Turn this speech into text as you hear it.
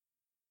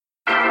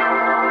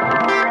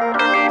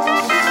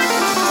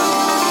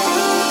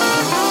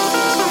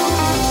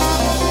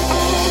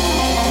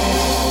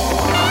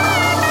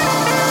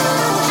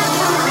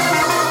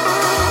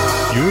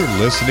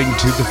listening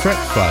to The Fret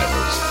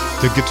Files,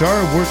 the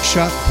Guitar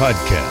Workshop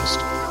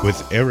podcast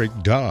with Eric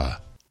Daw.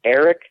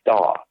 Eric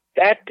Daw.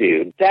 That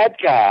dude, that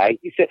guy,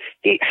 he said...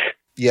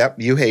 Yep,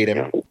 you hate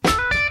him.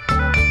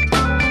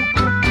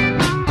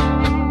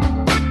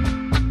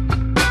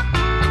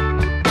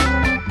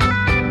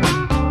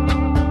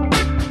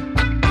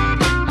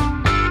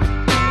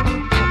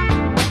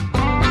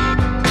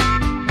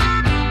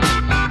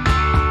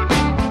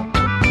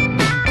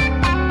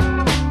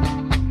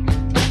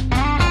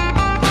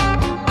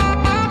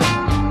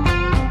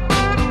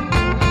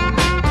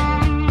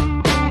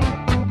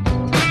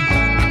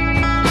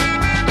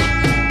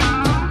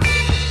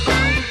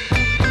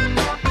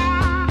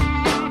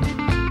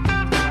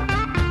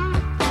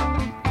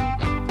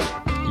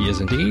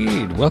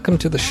 Indeed. Welcome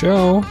to the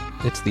show.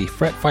 It's the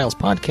Fret Files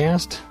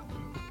podcast.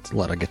 It's a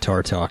lot of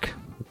guitar talk,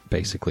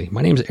 basically.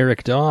 My name's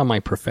Eric Daw.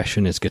 My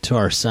profession is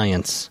guitar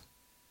science.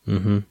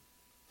 Some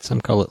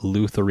call it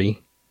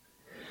luthery.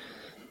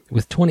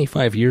 With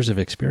 25 years of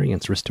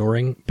experience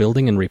restoring,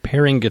 building, and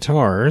repairing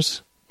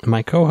guitars,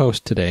 my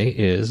co-host today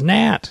is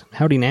Nat.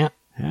 Howdy, Nat.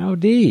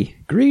 Howdy.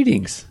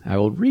 Greetings. I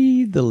will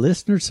read the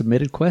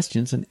listener-submitted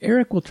questions, and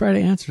Eric will try to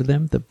answer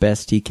them the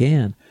best he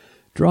can,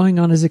 drawing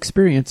on his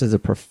experience as a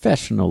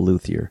professional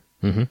luthier.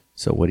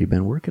 So what have you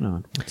been working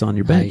on? What's on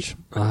your bench?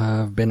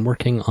 I've been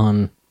working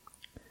on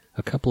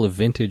a couple of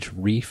vintage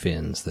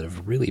refins that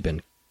have really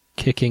been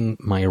kicking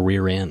my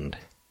rear end.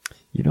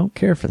 You don't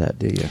care for that,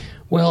 do you?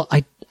 Well,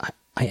 I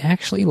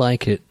actually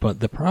like it, but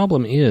the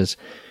problem is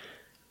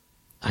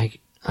I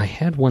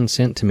had one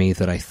sent to me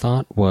that I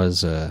thought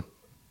was a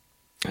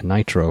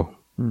nitro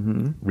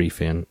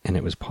refin, and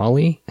it was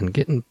poly, and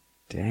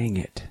Dang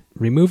it.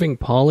 removing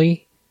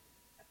poly,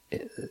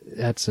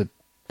 that's a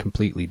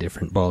completely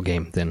different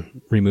ballgame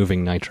than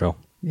removing nitro.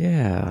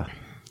 Yeah.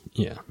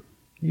 Yeah.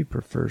 You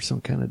prefer some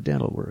kind of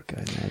dental work,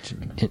 I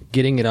imagine. And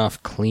getting it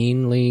off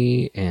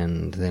cleanly,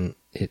 and then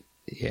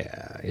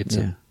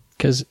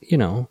because,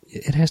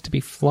 it has to be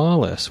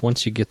flawless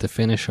once you get the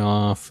finish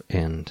off,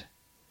 and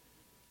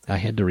I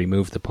had to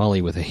remove the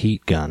poly with a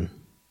heat gun.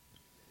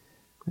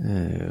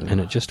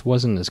 And it just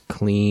wasn't as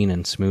clean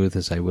and smooth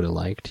as I would have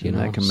liked,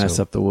 That can mess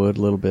up the wood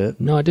a little bit.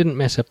 No, it didn't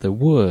mess up the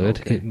wood.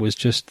 Okay. It was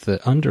just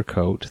the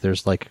undercoat.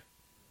 There's it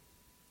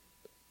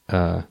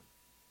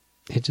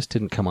just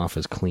didn't come off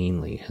as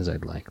cleanly as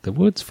I'd like. The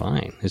wood's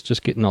fine. It's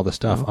just getting all the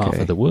stuff off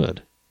of the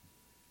wood.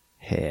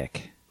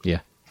 Heck. Yeah.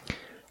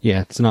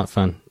 Yeah, it's not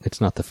fun.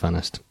 It's not the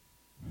funnest.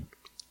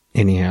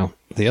 Anyhow,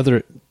 the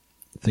other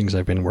things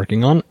I've been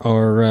working on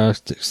are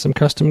some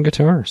custom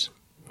guitars.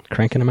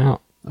 Cranking them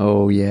out.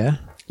 Oh, yeah?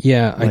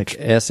 Yeah. Like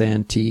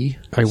S&T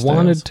I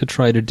wanted to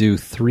try to do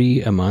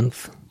 3 a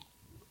month,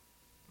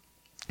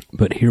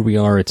 but here we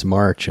are. It's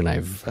March, and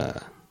I've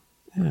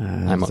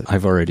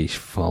already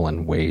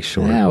fallen way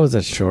short. That was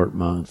a short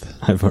month.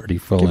 I've already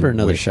fallen. Give her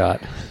another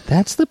shot.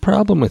 That's the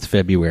problem with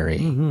February.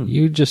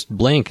 You just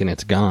blink and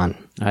it's gone.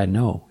 I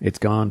know. It's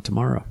gone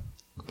tomorrow.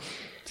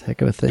 It's a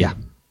heck of a thing. Yeah,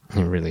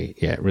 it really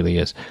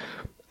is.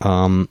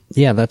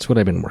 That's what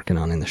I've been working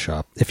on in the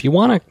shop. If you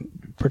want to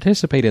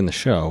participate in the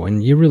show,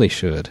 and you really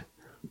should,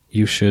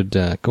 you should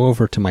go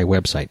over to my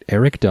website,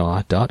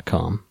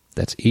 ericdaw.com.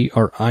 That's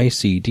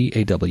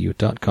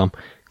ERICDAW.com.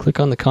 Click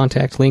on the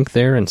contact link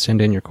there and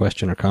send in your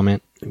question or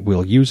comment.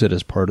 We'll use it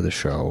as part of the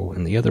show.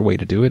 And the other way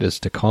to do it is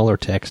to call or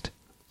text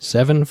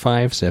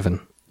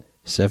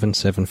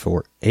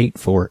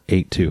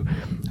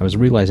 757-774-8482. I was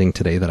realizing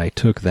today that I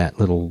took that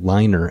little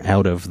liner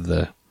out of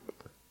the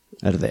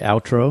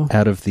outro?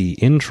 Out of the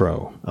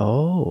intro.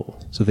 Oh.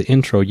 So the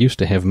intro used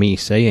to have me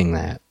saying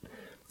that,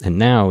 and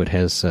now it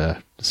has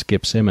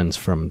Skip Simmons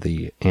from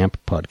the AMP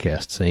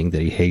podcast saying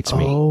that he hates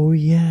me. Oh,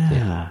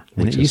 yeah.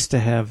 And it used to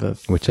have a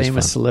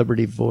famous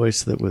celebrity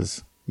voice that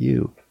was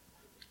you.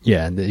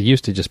 Yeah, it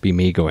used to just be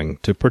me going,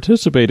 to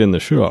participate in the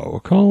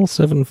show, call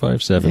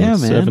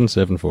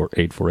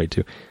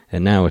 757-774-8482.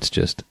 And now it's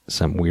just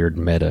some weird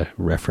meta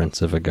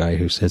reference of a guy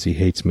who says he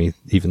hates me,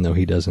 even though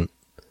he doesn't.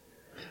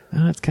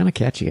 It's kind of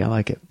catchy. I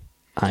like it.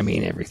 I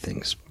mean,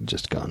 everything's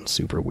just gone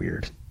super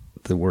weird.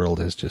 The world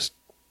has just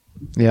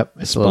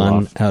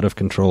spun out of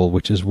control,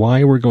 which is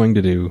why we're going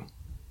to do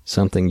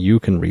something you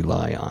can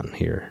rely on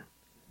here.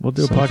 We'll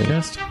do a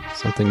podcast.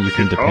 Something you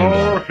can depend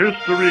on. Guitar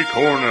History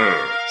Corner.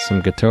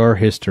 Some guitar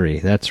history.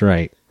 That's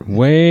right.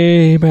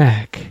 Way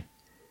back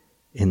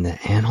in the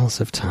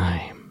annals of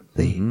time.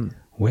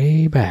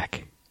 Way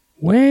back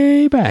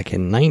in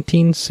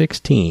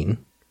 1916.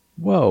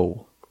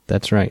 Whoa.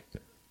 That's right.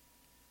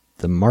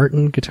 The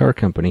Martin Guitar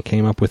Company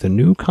came up with a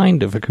new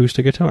kind of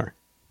acoustic guitar.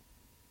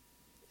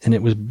 And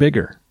it was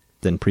bigger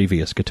than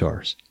previous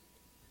guitars.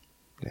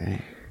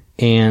 Dang.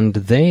 And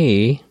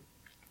they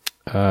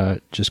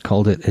just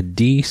called it a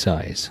D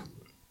size.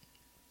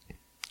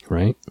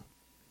 Right?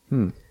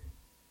 D18,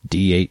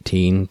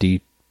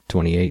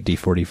 D28,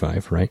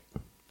 D45, right?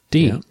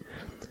 D. Yeah.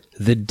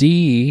 The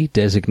D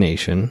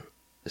designation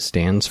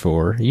stands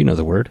for, you know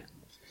the word.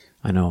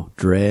 I know,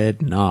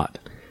 dreadnought.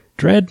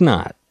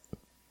 Dreadnought.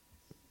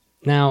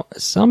 Now,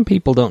 some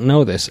people don't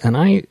know this, and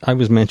I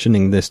was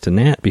mentioning this to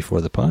Nat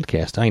before the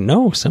podcast. I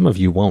know some of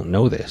you won't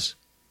know this.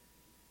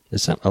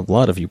 A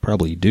lot of you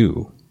probably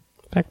do.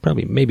 In fact,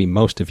 probably maybe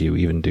most of you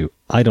even do.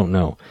 I don't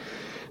know.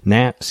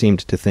 Nat seemed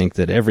to think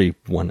that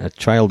everyone, a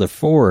child of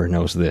 4,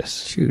 knows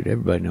this. Shoot,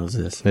 everybody knows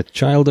this. A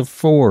child of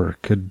 4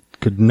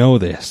 could know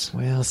this.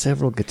 Well,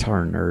 several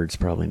guitar nerds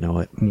probably know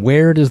it.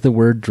 Where does the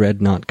word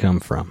dreadnought come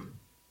from?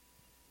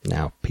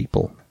 Now,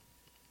 people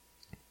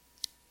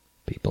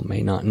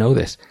may not know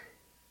this.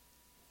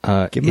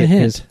 Give me a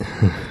hint.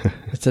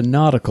 It's a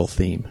nautical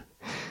theme.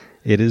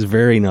 It is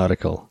very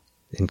nautical.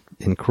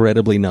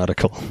 Incredibly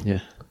nautical. Yeah.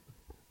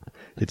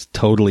 It's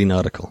totally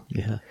nautical.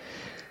 Yeah.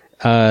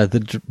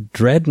 The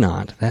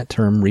dreadnought, that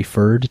term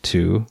referred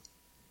to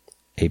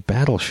a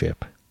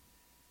battleship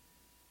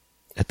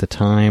at the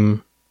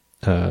time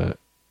of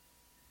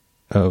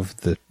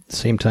the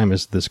same time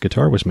as this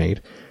guitar was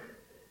made.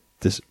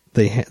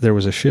 There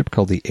was a ship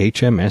called the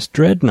HMS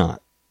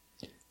Dreadnought.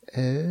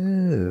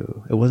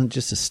 Oh, it wasn't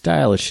just a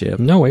style of ship.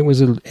 No, it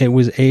was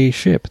a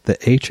ship, the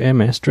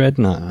HMS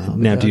Dreadnought.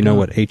 Now, do you know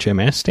what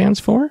HMS stands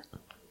for?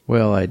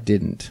 Well, I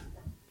didn't.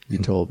 You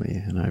told me,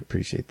 and I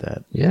appreciate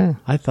that. Yeah.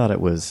 I thought it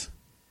was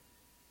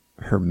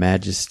Her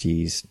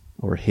Majesty's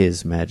or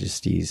His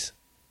Majesty's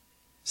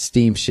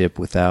steamship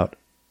without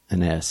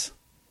an S.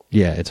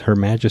 Yeah, it's Her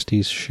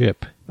Majesty's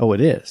ship. Oh,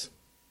 it is?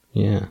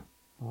 Yeah.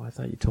 Oh, I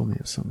thought you told me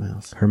it was something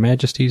else. Her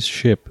Majesty's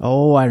ship.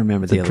 Oh, I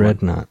remember the other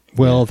Dreadnought. one.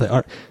 Well,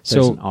 yeah.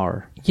 There's an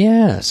R.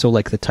 Yeah, so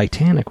like the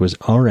Titanic was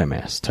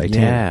RMS,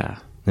 Titanic. Yeah.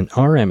 And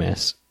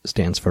RMS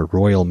stands for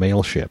Royal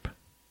Mail Ship.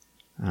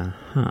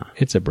 Uh-huh.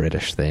 It's a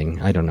British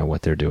thing. I don't know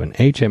what they're doing.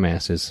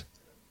 HMS is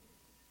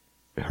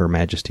Her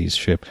Majesty's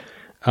ship.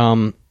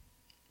 Or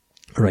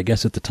I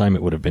guess at the time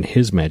it would have been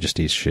His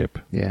Majesty's ship.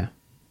 Yeah.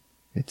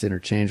 It's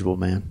interchangeable,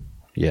 man.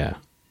 Yeah.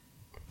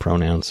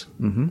 Pronouns.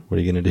 Mm-hmm. What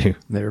are you going to do?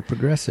 They're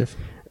progressive.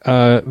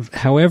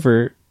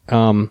 However,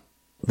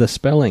 the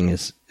spelling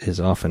is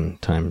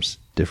oftentimes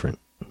different.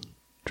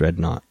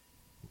 Dreadnought.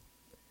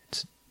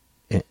 It's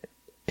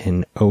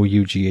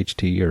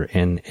N-O-U-G-H-T or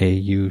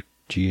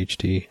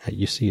N-A-U-G-H-T.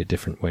 You see it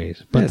different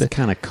ways. But it's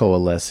kind of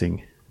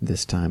coalescing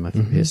this time of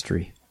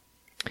history.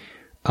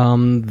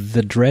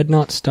 The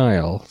Dreadnought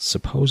style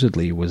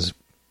supposedly was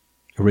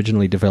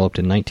originally developed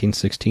in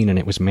 1916, and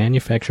it was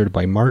manufactured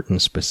by Martin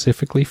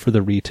specifically for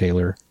the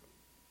retailer,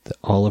 the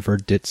Oliver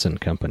Ditson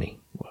Company.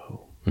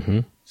 Whoa. Mm-hmm.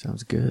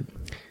 Sounds good.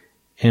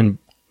 And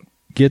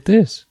get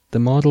this, the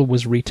model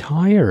was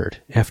retired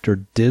after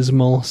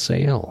dismal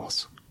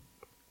sales.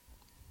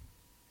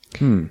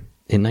 In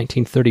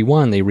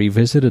 1931, they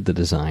revisited the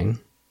design,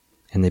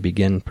 and they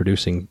began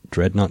producing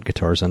Dreadnought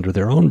guitars under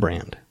their own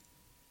brand.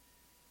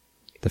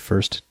 The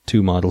first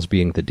 2 models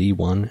being the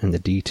D1 and the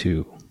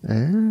D2. Oh.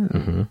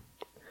 Mm-hmm.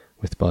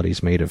 With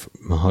bodies made of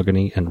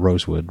mahogany and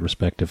rosewood,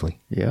 respectively.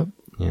 Yep.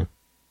 Yeah.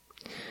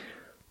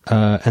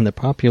 And the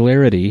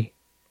popularity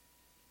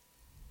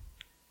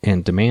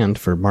and demand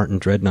for Martin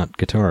Dreadnought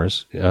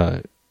guitars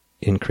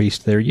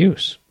increased their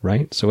use,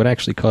 right? So it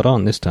actually caught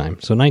on this time.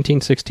 So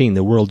 1916,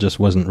 the world just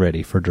wasn't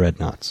ready for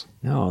dreadnoughts.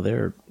 No,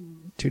 they're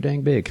too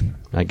dang big.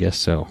 I guess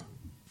so.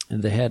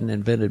 And they hadn't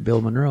invented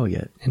Bill Monroe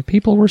yet. And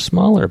people were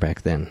smaller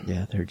back then.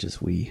 Yeah, they're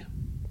just wee.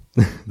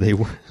 They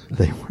were.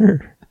 They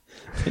were.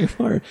 They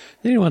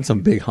didn't want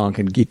some big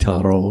honking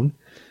guitarone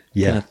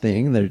Yeah. kind of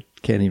thing. They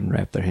can't even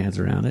wrap their hands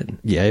around it.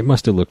 Yeah, it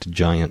must have looked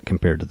giant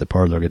compared to the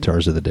parlor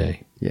guitars of the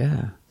day.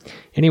 Yeah.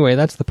 Anyway,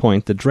 that's the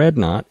point. The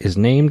Dreadnought is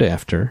named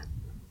after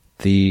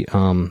the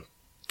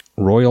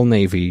Royal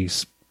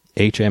Navy's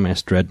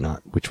HMS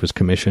Dreadnought, which was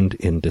commissioned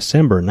in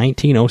December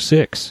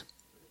 1906.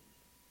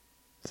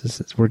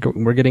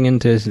 We're getting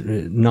into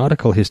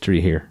nautical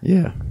history here.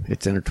 Yeah,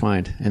 it's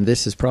intertwined. And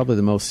this is probably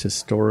the most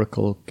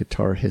historical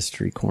guitar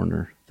history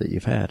corner that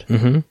you've had.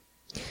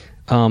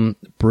 Mm-hmm.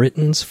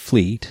 Britain's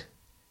fleet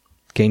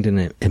gained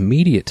an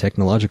immediate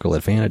technological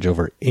advantage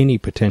over any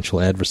potential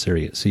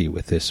adversary at sea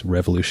with this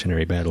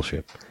revolutionary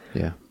battleship.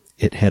 Yeah.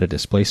 It had a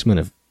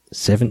displacement of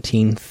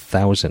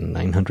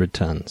 17,900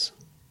 tons.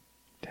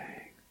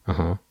 Dang.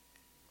 Uh-huh.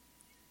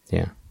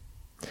 Yeah.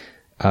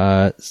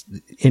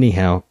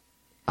 Anyhow,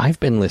 I've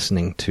been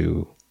listening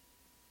to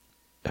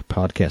a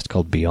podcast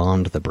called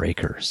Beyond the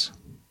Breakers.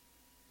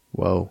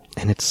 Whoa.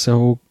 And it's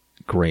so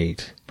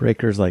great.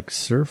 Breakers like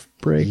surf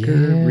breaker,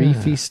 Yeah.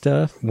 reefy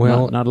stuff?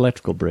 Well- not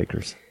electrical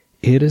breakers.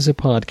 It is a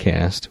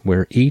podcast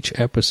where each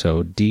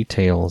episode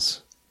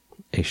details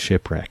a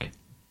shipwreck,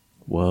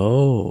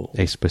 Whoa.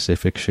 a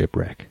specific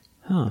shipwreck.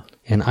 Huh.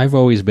 And I've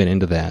always been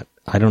into that.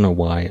 I don't know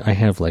why. I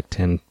have like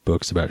 10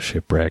 books about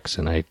shipwrecks,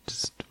 and I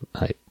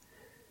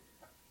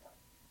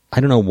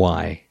don't know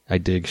why I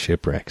dig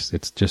shipwrecks.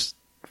 It's just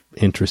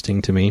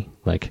interesting to me,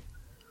 like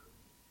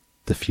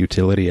the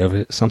futility of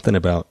it. Something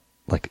about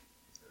like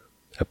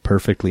a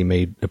perfectly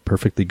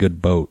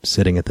good boat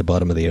sitting at the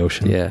bottom of the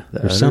ocean. Yeah.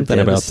 There's something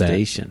about that.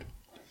 Devastation.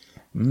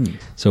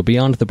 So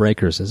Beyond the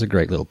Breakers is a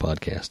great little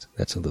podcast.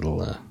 That's a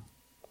little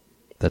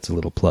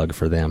plug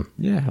for them.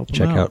 Yeah, help them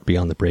Check out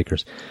Beyond the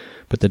Breakers.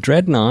 But the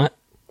Dreadnought,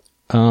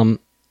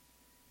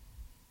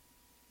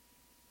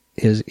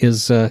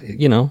 is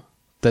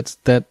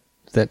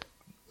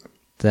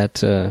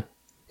that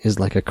is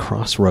like a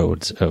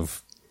crossroads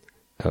of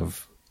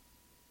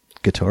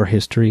guitar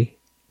history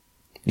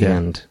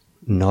and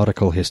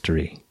nautical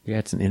history. Yeah,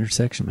 it's an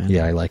intersection, man.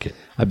 Yeah, I like it.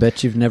 I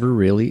bet you've never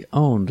really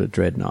owned a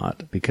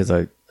Dreadnought because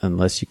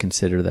unless you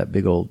consider that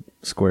big old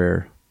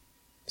square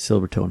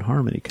Silvertone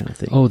Harmony kind of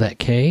thing. Oh, that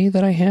K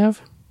that I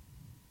have?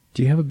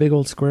 Do you have a big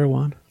old square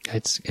one?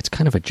 It's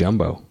kind of a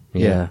jumbo.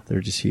 Yeah,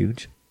 they're just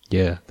huge.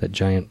 Yeah, that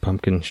giant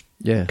pumpkin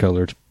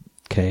colored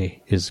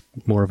K is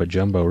more of a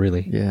jumbo,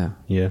 really. Yeah.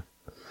 Yeah.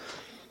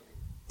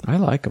 I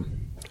like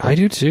them. I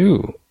do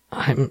too.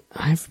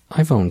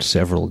 I've owned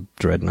several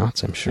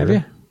Dreadnoughts, I'm sure. Have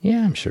you?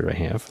 Yeah, I'm sure I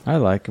have. I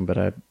like them, but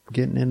I'm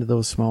getting into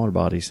those smaller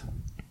bodies.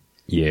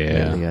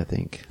 Yeah. Lately, I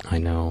think. I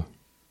know.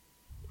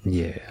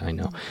 Yeah, I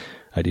know.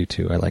 I do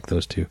too. I like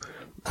those too.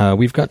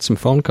 We've got some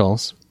phone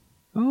calls.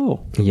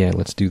 Oh. Yeah,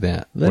 let's do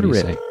that. Let what do her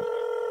you rip. say?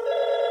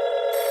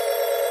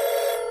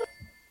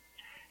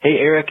 Hey,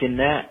 Eric and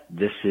Nat.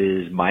 This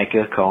is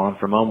Micah calling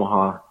from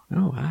Omaha.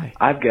 Oh, hi.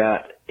 I've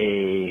got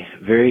a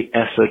very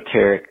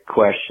esoteric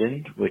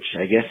question, which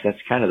I guess that's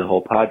kind of the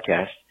whole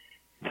podcast.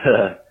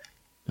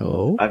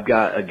 Oh? I've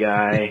got a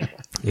guy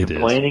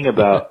complaining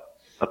about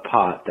a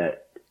pot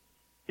that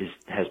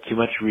has too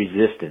much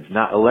resistance,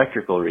 not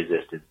electrical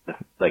resistance,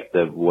 like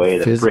the way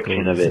the Physical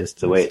friction of resistance. it,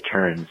 the way it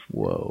turns.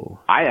 Whoa.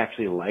 I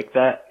actually like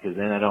that because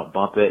then I don't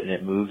bump it and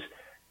it moves.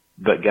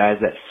 But guys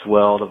that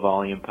swell the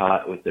volume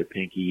pot with their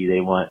pinky,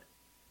 they want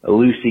a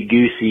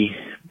loosey-goosey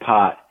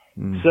pot.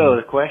 Mm-hmm. So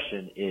the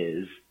question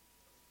is,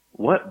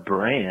 what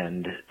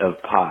brand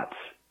of pots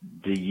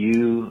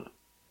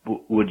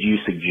would you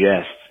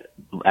suggest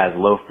as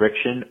low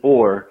friction,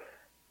 or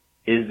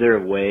is there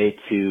a way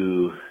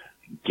to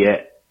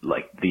get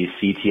like these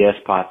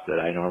CTS pots that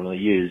I normally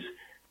use?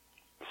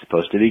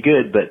 Supposed to be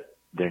good, but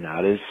they're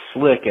not as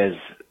slick as,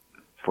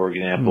 for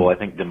example, I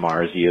think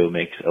DiMarzio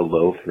makes a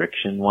low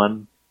friction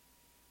one.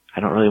 I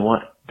don't really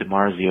want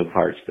DiMarzio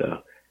parts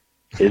though.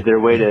 Is there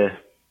a way to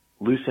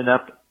loosen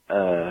up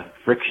a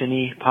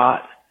friction-y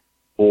pot,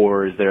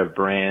 or is there a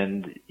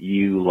brand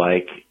you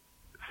like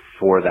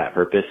for that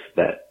purpose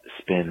that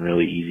spin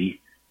really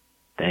easy?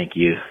 Thank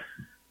you.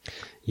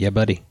 Yeah,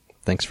 buddy.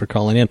 Thanks for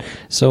calling in.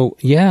 So,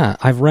 yeah,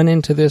 I've run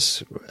into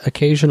this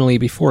occasionally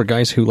before.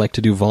 Guys who like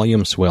to do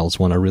volume swells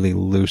want a really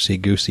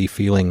loosey-goosey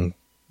feeling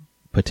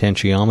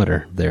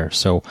potentiometer there.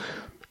 So,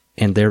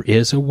 and there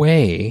is a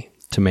way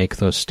to make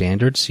those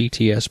standard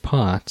CTS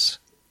pots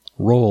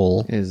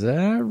roll. Is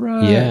that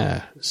right?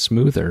 Yeah,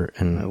 smoother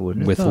and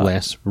with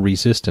less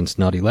resistance,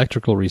 not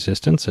electrical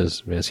resistance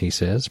as he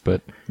says,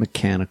 but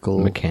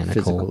mechanical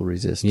physical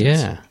resistance.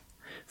 Yeah.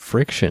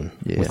 Friction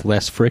with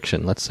less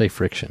friction. Let's say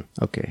friction.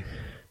 Okay.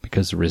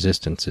 Because the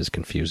resistance is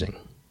confusing.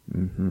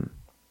 Mm-hmm.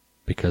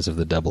 Because of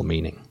the double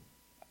meaning.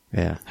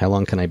 Yeah. How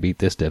long can I beat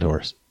this dead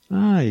horse?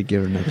 You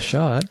give it another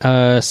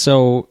shot.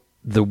 So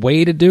the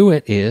way to do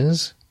it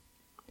is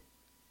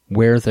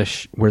where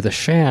the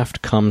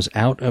shaft comes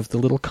out of the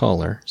little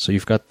collar. So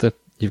you've got the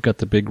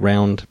big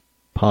round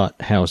pot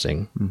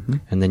housing,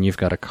 and then you've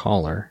got a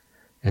collar,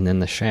 and then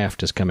the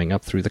shaft is coming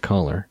up through the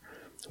collar.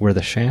 Where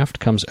the shaft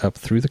comes up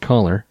through the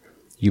collar,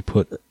 you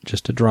put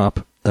just a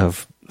drop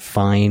of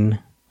fine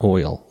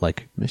oil,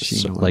 like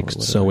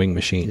sewing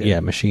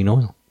machine, machine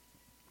oil,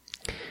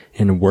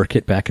 and work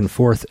it back and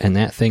forth, and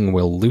that thing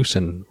will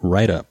loosen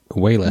right up.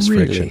 Way less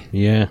friction.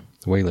 Yeah,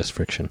 way less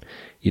friction.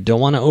 You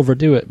don't want to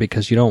overdo it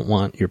because you don't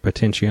want your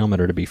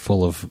potentiometer to be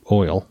full of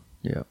oil.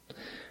 Yeah.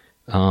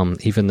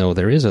 Even though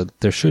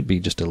there should be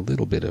just a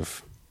little bit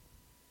of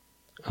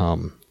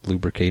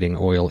lubricating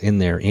oil in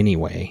there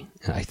anyway.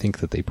 I think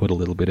that they put a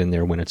little bit in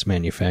there when it's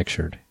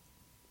manufactured.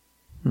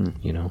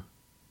 You know.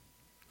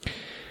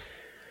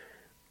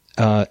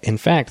 In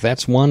fact,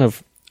 that's one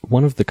of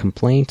the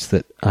complaints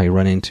that I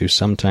run into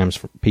sometimes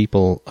from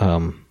people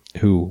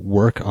who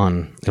work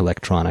on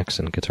electronics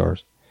and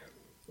guitars.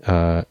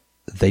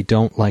 They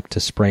don't like to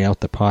spray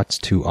out the pots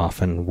too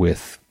often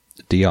with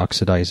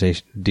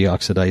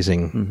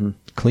deoxidizing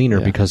cleaner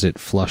because it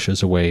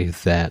flushes away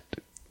that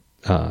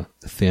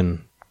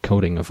thin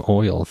coating of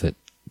oil that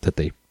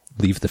they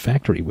leave the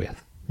factory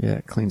with. Yeah,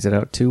 it cleans it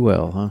out too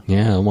well, huh?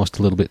 Yeah, almost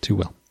a little bit too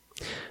well.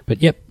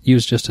 But yep,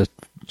 use just a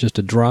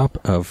drop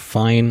of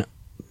fine,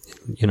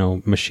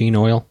 machine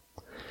oil,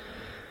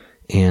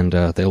 and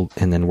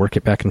then work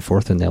it back and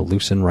forth, and they'll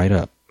loosen right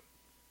up.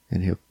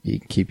 And you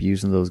keep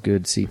using those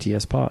good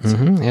CTS pots.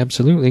 Mm-hmm,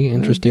 absolutely.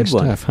 Interesting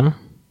stuff, huh?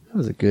 That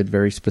was a good,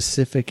 very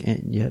specific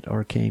and yet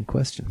arcane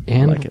question.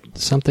 And I like it.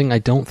 Something I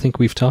don't think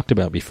we've talked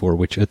about before,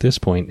 which at this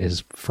point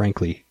is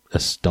frankly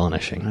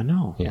astonishing. I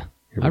know. Yeah.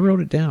 I wrote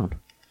it down.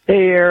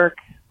 Hey, Eric.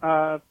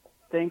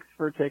 Thanks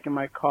for taking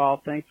my call.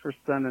 Thanks for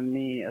sending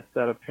me a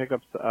set of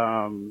pickups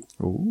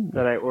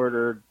that I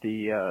ordered,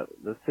 the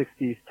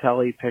 60s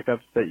Tele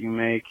pickups that you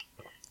make.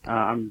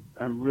 I'm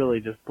really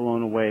just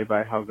blown away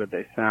by how good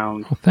they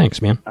sound. Oh,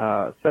 thanks, man.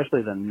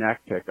 Especially the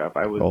neck pickup.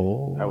 I was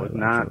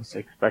not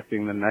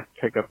expecting the neck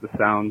pickup to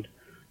sound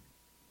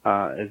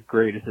as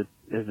great as it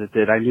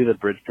did. I knew the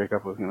bridge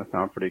pickup was going to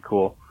sound pretty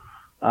cool.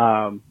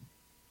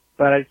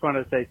 But I just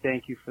wanted to say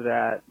thank you for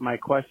that. My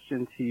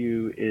question to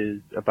you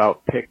is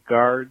about pick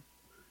guards.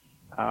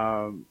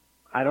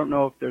 I don't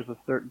know if there's a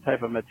certain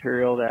type of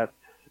material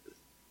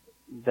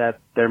that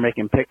they're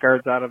making pick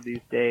guards out of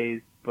these days,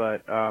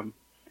 but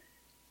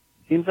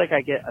seems like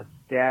I get a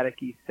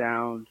staticky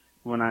sound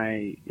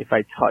if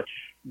I touch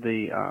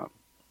the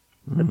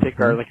pick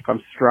guard, like if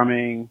I'm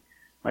strumming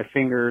my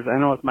fingers. I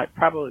know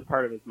probably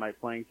part of it's my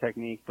playing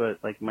technique, but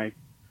like my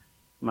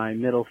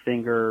middle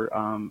finger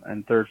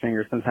and third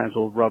finger sometimes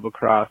will rub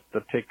across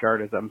the pick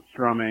guard as I'm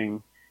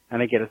strumming,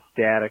 and I get a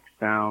static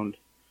sound.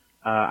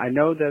 I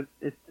know that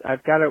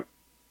I've got it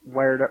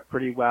wired up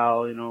pretty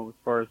well, as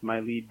far as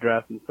my lead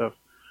dress and stuff.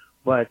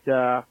 But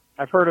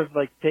I've heard of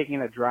like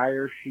taking a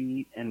dryer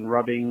sheet and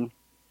rubbing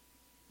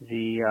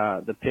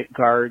the pick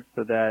guard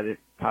so that it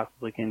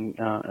possibly can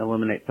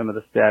eliminate some of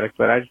the static.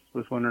 But I just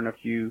was wondering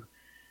if you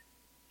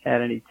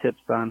had any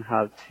tips on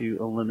how to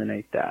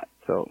eliminate that.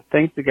 So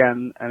thanks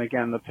again, and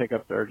again, the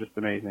pickups are just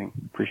amazing.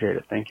 Appreciate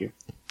it. Thank you.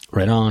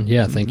 Right on.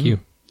 Yeah, thank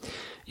you.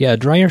 Yeah, a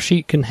dryer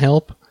sheet can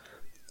help.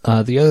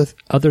 The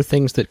other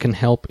things that can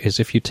help is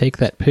if you take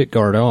that pick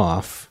guard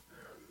off,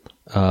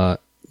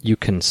 you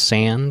can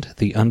sand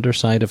the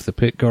underside of the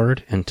pick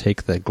guard and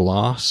take the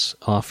gloss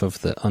off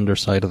of the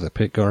underside of the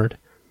pick guard,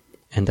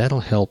 and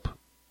that'll help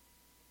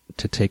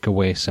to take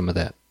away some of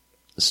that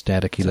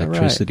static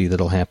electricity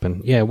that'll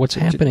happen. Yeah, what's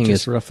happening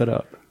just is rough it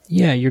up.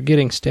 Yeah, you're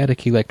getting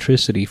static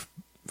electricity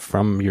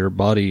from your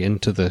body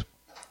into the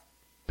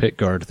pick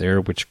guard there,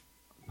 which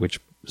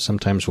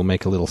sometimes will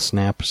make a little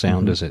snap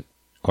sound as it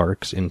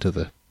arcs into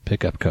the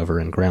pickup cover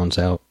and grounds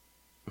out,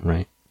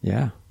 right?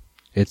 Yeah.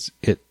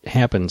 It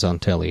happens on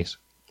tellies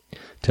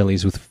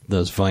with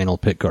those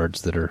vinyl pick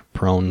guards that are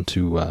prone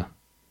to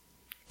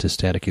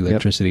static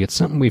electricity. Yep. It's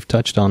something we've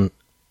touched on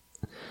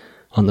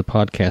the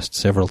podcast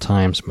several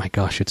times. My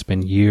gosh, it's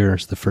been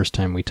years. The first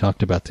time we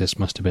talked about this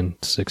must have been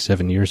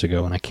 6-7 years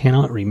ago, and I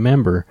cannot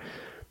remember.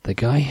 The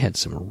guy had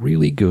some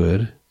really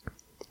good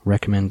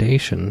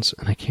recommendations,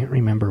 and I can't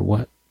remember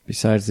what.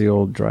 Besides the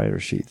old dryer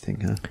sheet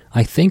thing, huh?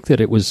 I think that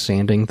it was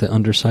sanding the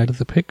underside of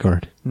the pick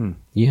guard.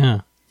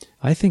 Yeah.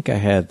 I think I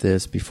had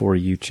this before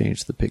you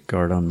changed the pick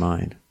guard on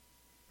mine.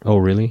 Oh,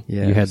 really?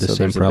 Yeah. You had the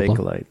same problem?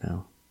 So there's a Bakelite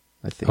now,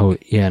 I think. Oh,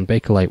 yeah, and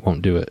Bakelite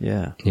won't do it.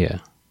 Yeah. Yeah.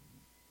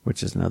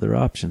 Which is another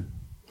option.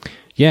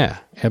 Yeah,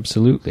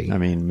 absolutely. I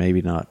mean,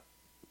 maybe not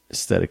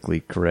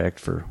aesthetically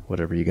correct for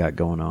whatever you got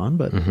going on,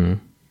 but...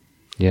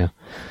 Yeah.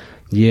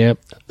 Yeah,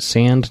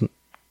 sand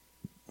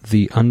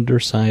the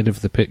underside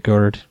of the pick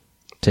guard,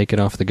 take it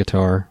off the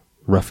guitar,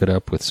 rough it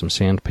up with some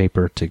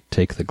sandpaper to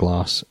take the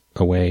gloss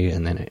away,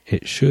 and then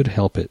it should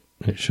help it.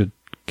 It should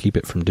keep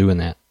it from doing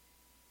that.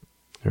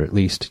 Or at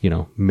least,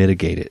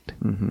 mitigate it,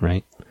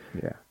 right?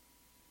 Yeah.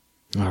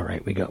 All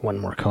right, we got one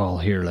more call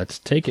here. Let's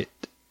take it.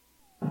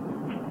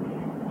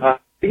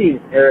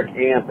 Greetings, Eric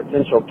and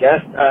potential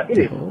guest. It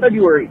is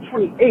February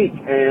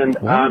 28th, and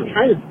I'm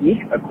trying to sneak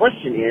a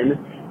question in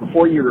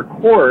before you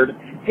record.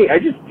 Hey, I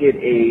just did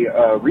a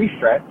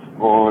refret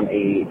on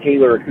a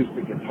Taylor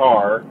acoustic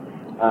guitar.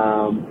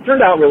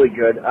 Turned out really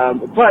good,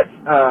 but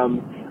I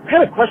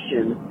had a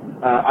question.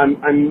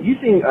 I'm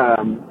using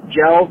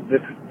gel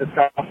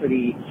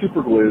viscosity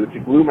super glue to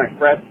glue my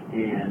frets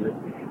in,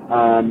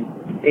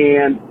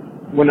 and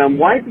when I'm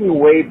wiping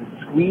away the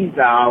squeeze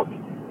out,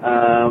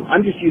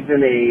 I'm just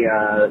using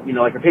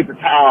like a paper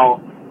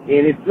towel,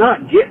 and it's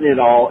not getting it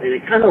all, and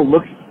it kind of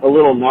looks a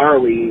little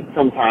gnarly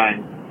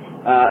sometimes.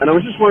 And I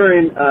was just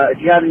wondering if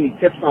you have any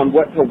tips on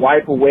what to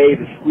wipe away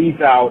the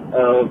squeeze out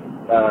of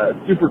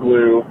super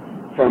glue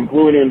from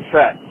gluing in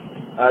frets.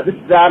 This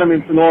is Adam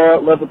in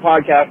Sonora. Love the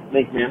podcast.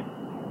 Thanks,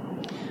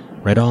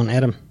 man. Right on,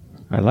 Adam.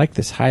 I like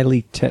this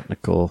highly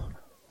technical,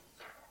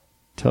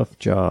 tough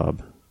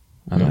job.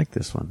 I like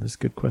this one. This is a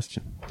good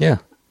question. Yeah.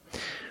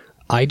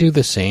 I do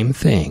the same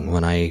thing.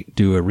 When I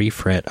do a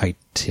refret, I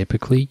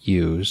typically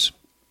use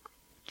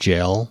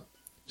gel,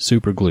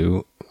 super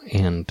glue,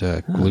 and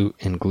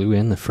glue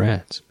in the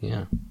frets.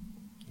 Yeah.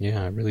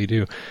 Yeah, I really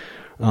do.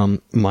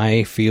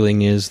 My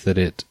feeling is that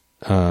it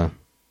I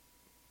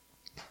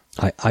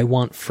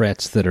want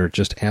frets that are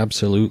just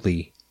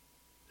absolutely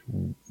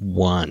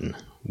one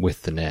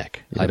with the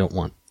neck. Yep. I don't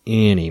want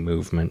any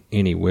movement,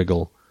 any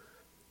wiggle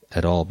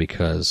at all,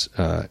 because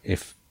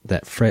if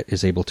that fret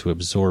is able to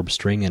absorb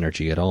string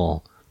energy at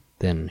all,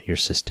 then your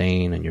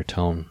sustain and your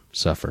tone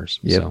suffers.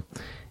 Yep. So,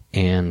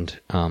 and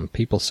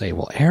people say,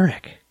 well,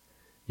 Eric,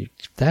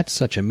 that's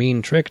such a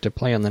mean trick to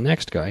play on the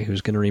next guy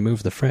who's going to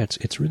remove the frets.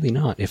 It's really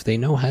not. If they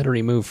know how to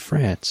remove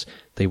frets,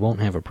 they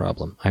won't have a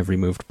problem. I've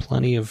removed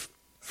plenty of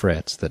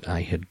frets that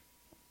I had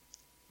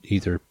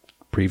either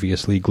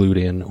previously glued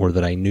in or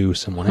that I knew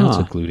someone else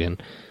had glued in,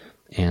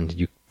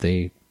 and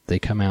they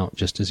come out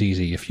just as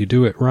easy if you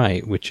do it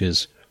right, which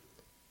is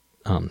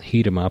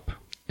heat them up,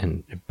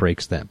 and it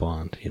breaks that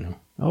bond,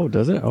 Oh,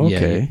 does it?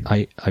 Okay.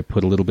 Yeah, I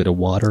put a little bit of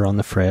water on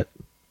the fret,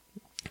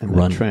 and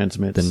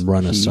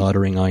run a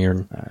soldering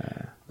iron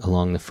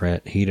along the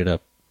fret, heat it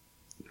up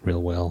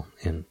real well,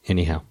 and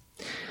anyhow.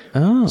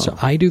 Oh. So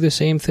I do the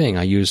same thing.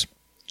 I use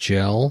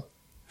gel,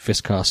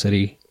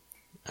 viscosity,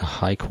 a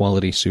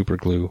high-quality super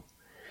glue.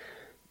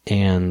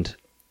 And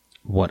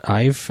what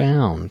I've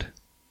found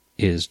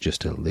is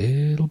just a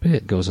little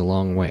bit goes a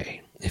long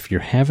way. If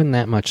you're having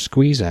that much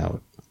squeeze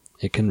out,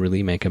 it can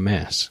really make a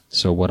mess.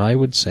 So what I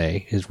would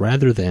say is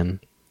rather than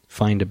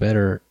find a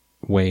better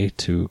way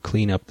to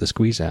clean up the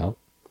squeeze out,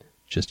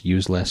 just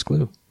use less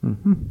glue.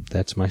 Mm-hmm.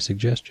 That's my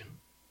suggestion.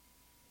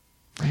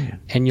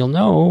 Man. And you'll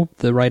know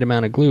the right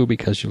amount of glue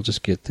because you'll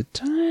just get the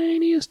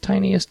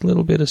tiniest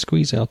little bit of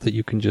squeeze out that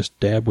you can just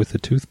dab with the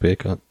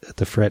toothpick at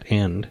the fret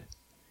end.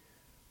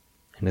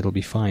 And it'll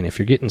be fine. If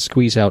you're getting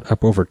squeeze out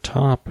up over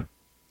top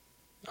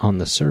on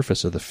the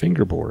surface of the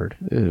fingerboard,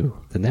 Ooh.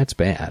 then that's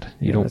bad.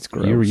 That's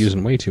gross. You're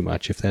using way too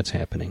much if that's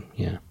happening.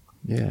 Yeah.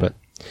 Yeah. But,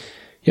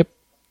 yep,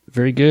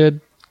 very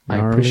good. I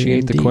Gnarly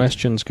appreciate the indeed.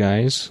 questions,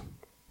 guys.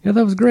 Yeah,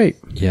 that was great.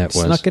 Yeah, it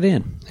was. Snuck it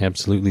in.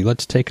 Absolutely.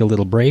 Let's take a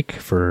little break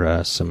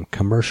for some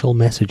commercial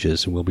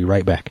messages, and we'll be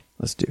right back.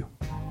 Let's do.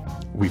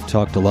 We've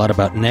talked a lot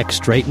about neck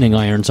straightening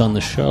irons on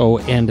the show,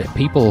 and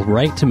people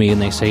write to me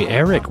and they say,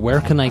 Eric,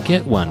 where can I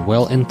get one?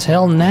 Well,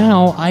 until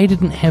now, I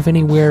didn't have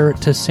anywhere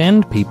to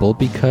send people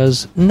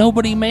because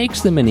nobody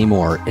makes them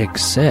anymore,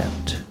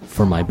 except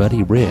for my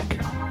buddy Rick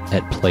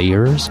at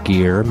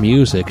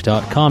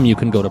PlayersGearMusic.com. You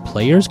can go to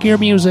Players Gear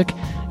Music.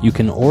 You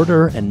can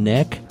order a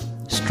neck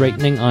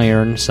straightening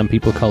iron. Some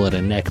people call it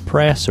a neck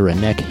press or a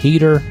neck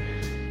heater.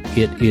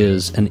 It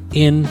is an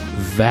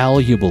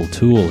invaluable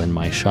tool in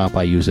my shop.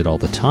 I use it all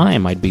the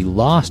time. I'd be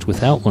lost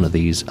without one of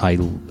these. I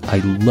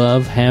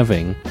love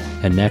having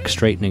a neck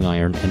straightening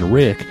iron, and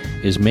Rick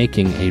is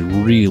making a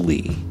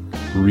really,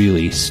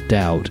 really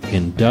stout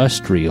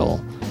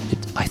industrial.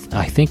 I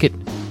think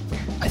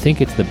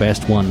it's the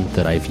best one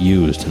that I've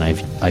used, and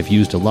I've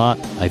used a lot.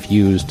 I've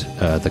used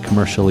the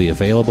commercially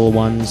available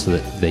ones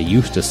that they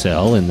used to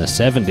sell in the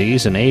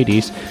 70s and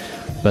 80s,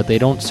 but they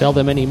don't sell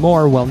them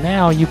anymore. Well,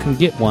 now you can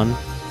get one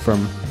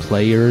from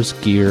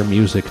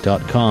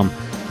PlayersGearMusic.com.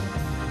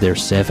 They're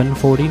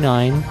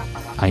 $7.49.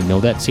 I know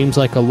that seems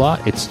like a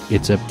lot.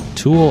 It's a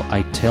tool,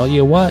 I tell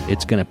you what,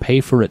 it's going to pay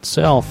for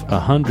itself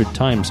 100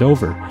 times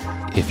over.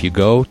 If you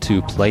go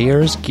to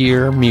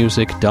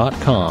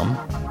PlayersGearMusic.com,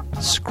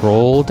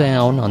 scroll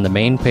down on the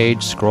main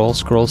page, scroll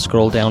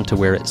down to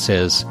where it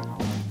says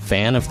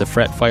Fan of the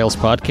Fret Files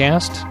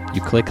Podcast.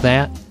 You click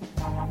that.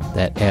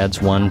 That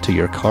adds one to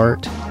your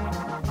cart,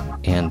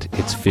 and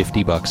it's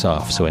 $50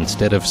 off. So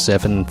instead of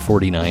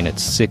 $7.49,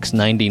 it's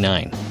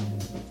 $6.99.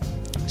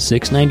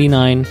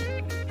 $6.99,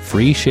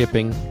 free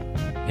shipping,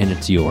 and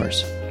it's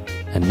yours.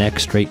 A neck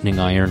straightening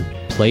iron.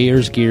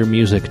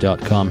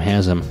 PlayersGearMusic.com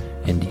has them,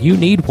 and you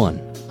need one.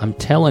 I'm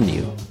telling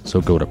you. So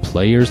go to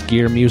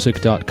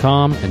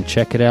PlayersGearMusic.com and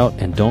check it out,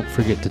 and don't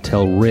forget to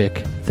tell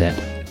Rick that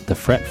the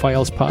Fret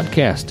Files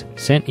Podcast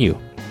sent you.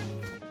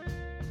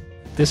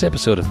 This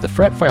episode of the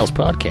Fret Files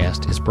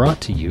Podcast is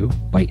brought to you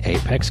by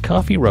Apex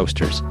Coffee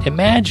Roasters.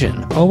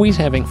 Imagine always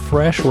having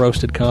fresh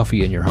roasted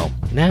coffee in your home.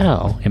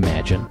 Now,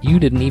 imagine you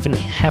didn't even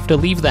have to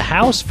leave the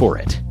house for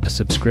it. A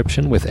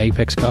subscription with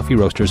Apex Coffee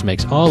Roasters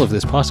makes all of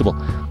this possible.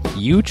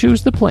 You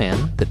choose the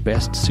plan that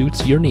best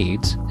suits your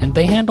needs, and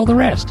they handle the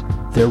rest.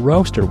 Their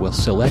roaster will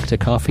select a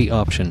coffee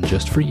option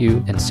just for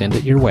you and send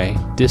it your way.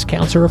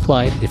 Discounts are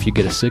applied if you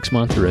get a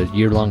 6-month or a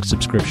year-long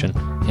subscription,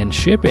 and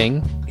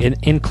shipping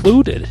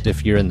included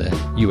if you're in the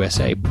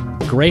USA.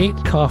 Great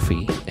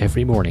coffee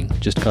every morning,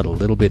 just got a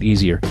little bit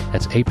easier.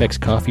 That's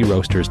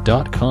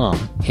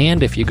apexcoffeeroasters.com.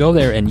 And if you go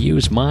there and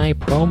use my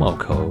promo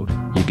code,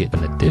 you get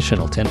an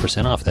additional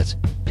 10% off. That's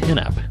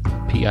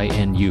PINUP,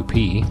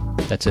 P-I-N-U-P.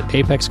 That's at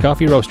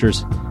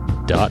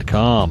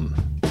apexcoffeeroasters.com.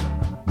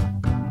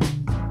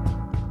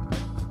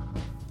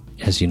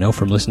 As you know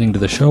from listening to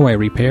the show, I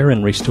repair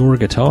and restore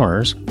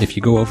guitars. If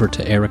you go over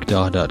to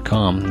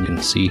ericdaw.com, you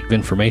can see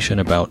information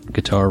about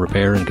guitar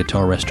repair and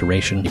guitar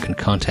restoration. You can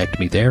contact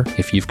me there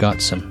if you've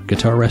got some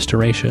guitar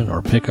restoration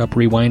or pickup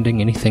rewinding,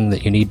 anything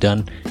that you need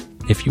done.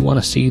 If you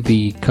want to see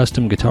the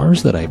custom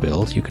guitars that I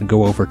build, you can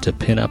go over to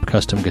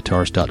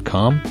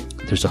pinupcustomguitars.com.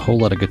 There's a whole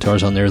lot of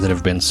guitars on there that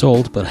have been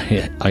sold, but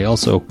I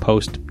also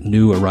post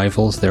new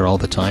arrivals there all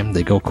the time.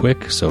 They go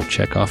quick, so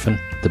check often.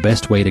 The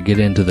best way to get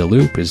into the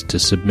loop is to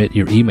submit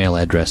your email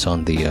address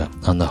on the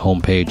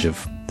homepage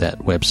of that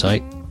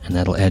website, and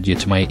that'll add you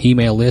to my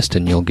email list,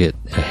 and you'll get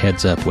a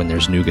heads up when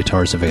there's new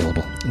guitars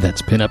available.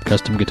 That's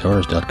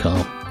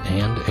pinupcustomguitars.com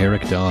and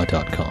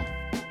ericdaw.com.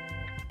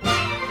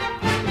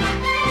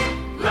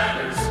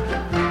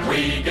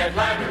 We get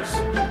letters.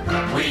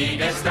 We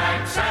get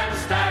stacks and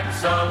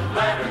stacks of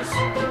letters.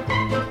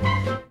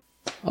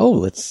 Oh,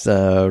 let's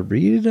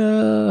read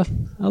a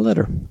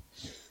letter.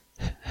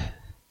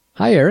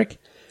 Hi, Eric.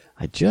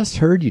 I just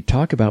heard you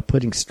talk about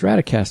putting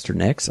Stratocaster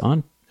necks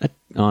on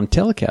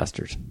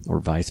Telecasters, or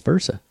vice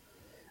versa.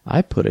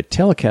 I put a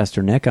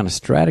Telecaster neck on a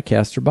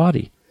Stratocaster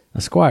body, a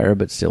Squier,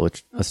 but still a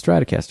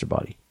Stratocaster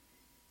body,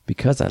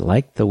 because I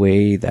like the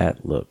way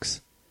that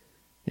looks.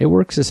 It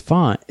works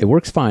fine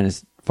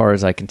as far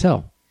as I can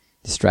tell.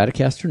 The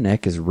Stratocaster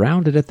neck is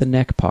rounded at the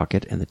neck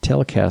pocket, and the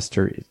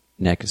Telecaster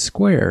neck is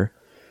square,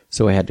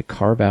 so I had to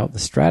carve out the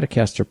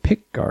Stratocaster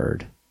pick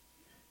guard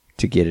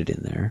to get it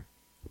in there.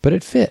 but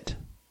it fit.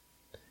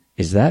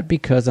 Is that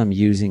because I'm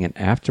using an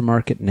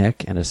aftermarket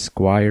neck and a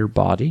Squire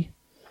body?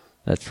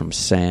 That's from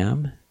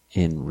Sam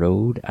in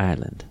Rhode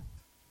Island.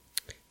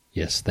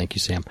 Yes, thank you,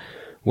 Sam.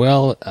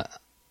 Well,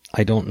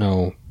 I don't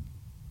know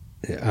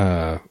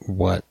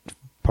what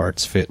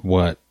parts fit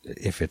what,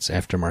 if it's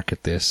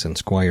aftermarket this and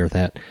Squire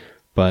that,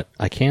 but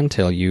I can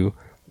tell you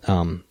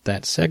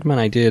that segment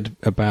I did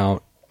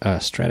about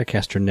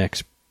Stratocaster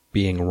necks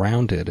being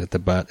rounded at the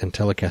butt and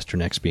Telecaster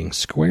necks being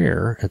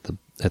square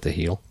at the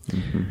heel.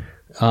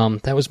 Mm-hmm.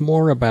 That was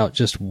more about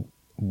just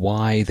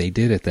why they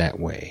did it that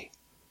way.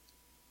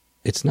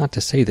 It's not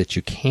to say that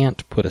you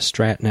can't put a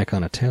Strat neck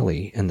on a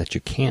Tele and that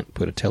you can't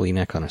put a Tele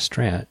neck on a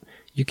Strat.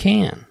 You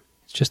can.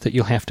 It's just that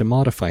you'll have to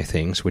modify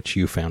things, which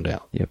you found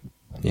out. Yep.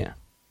 Yeah.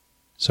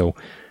 So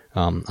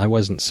I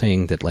wasn't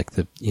saying that like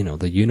the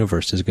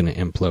universe is going to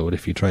implode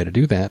if you try to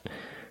do that.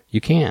 You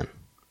can.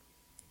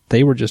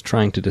 They were just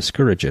trying to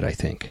discourage it, I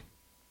think,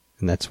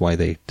 and that's why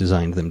they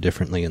designed them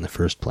differently in the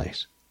first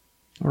place.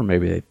 Or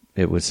maybe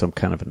it was some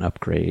kind of an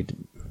upgrade.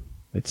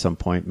 At some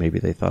point, maybe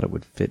they thought it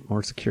would fit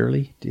more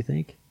securely. Do you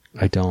think?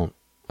 I don't.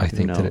 I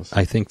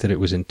think that it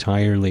was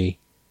entirely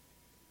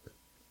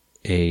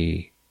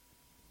an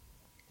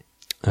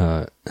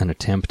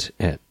attempt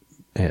at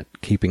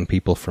keeping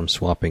people from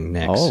swapping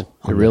necks. Oh,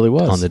 it really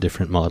was on the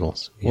different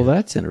models. Yeah. Well,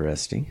 that's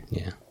interesting.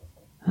 Yeah.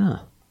 Huh.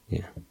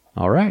 Yeah.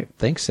 All right.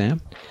 Thanks,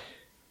 Sam.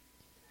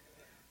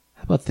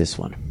 How about this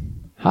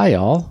one? Hi,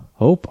 all.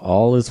 Hope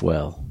all is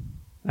well.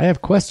 I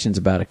have questions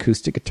about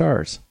acoustic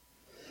guitars.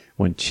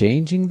 When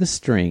changing the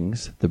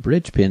strings, the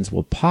bridge pins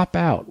will pop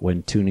out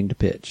when tuning to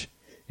pitch.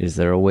 Is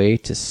there a way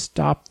to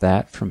stop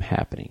that from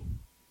happening?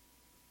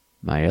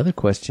 My other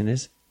question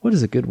is, what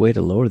is a good way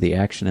to lower the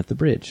action at the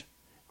bridge?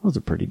 Those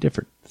are pretty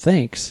different.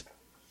 Thanks,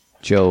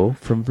 Joe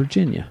from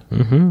Virginia.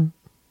 Mm-hmm.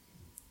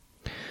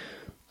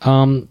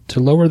 To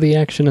lower the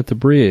action at the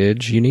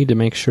bridge, you need to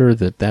make sure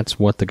that that's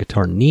what the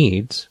guitar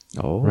needs.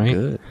 Oh,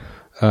 right?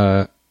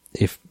 Good.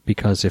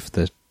 Because if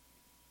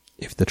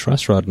the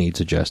truss rod needs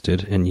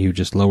adjusted and you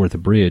just lower the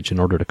bridge in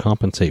order to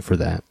compensate for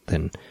that,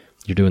 then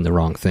you're doing the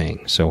wrong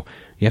thing. So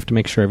you have to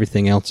make sure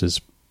everything else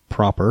is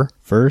proper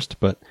first,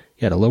 but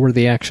yeah, to lower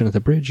the action at the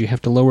bridge, you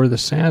have to lower the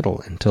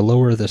saddle. And to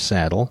lower the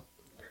saddle,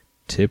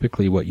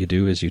 typically what you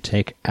do is you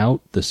take out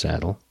the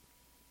saddle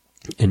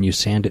and you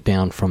sand it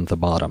down from the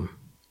bottom.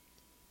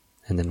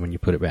 And then when you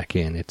put it back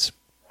in, it's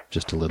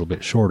just a little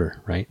bit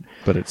shorter, right?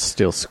 But it's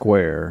still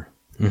square.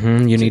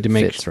 Mm-hmm. You need to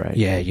make fits, right?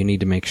 Yeah, you need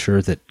to make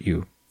sure that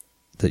you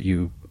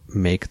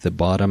make the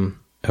bottom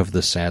of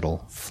the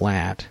saddle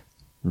flat,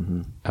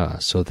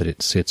 so that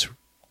it sits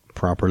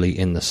properly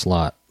in the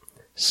slot.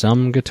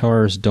 Some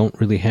guitars don't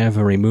really have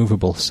a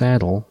removable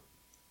saddle,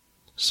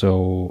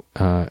 so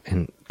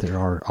and there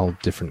are all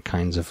different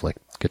kinds of like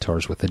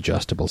guitars with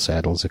adjustable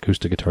saddles,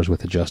 acoustic guitars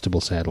with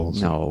adjustable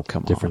saddles. No,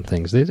 come on. Different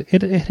things. It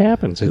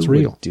happens. It's Who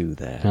real. would do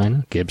that? I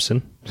know,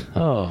 Gibson.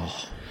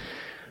 Oh.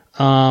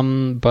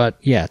 But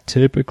yeah,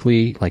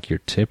 typically, like your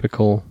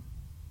typical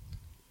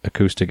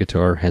acoustic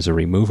guitar has a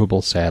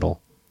removable saddle,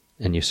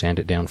 and you sand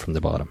it down from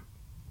the bottom.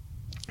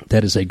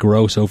 That is a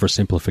gross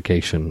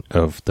oversimplification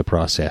of the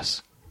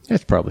process.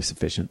 That's probably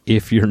sufficient.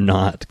 If you're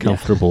not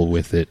comfortable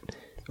with it,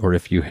 or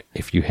if you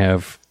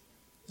have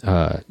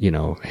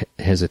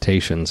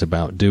hesitations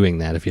about doing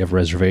that, if you have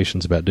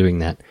reservations about doing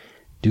that,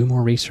 do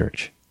more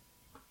research.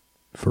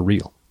 For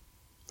real.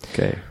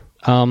 Okay.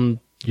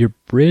 Your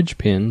bridge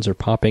pins are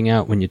popping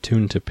out when you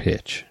tune to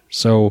pitch.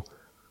 So,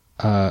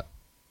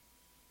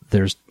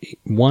 there's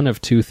one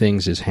of two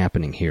things is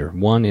happening here.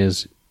 One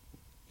is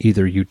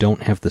either you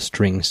don't have the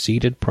string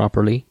seated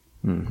properly,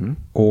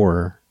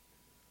 or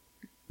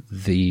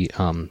the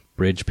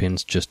bridge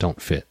pins just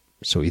don't fit.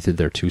 So either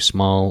they're too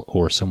small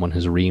or someone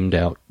has reamed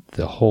out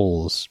the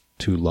holes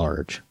too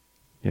large.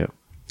 Yep.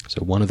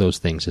 So one of those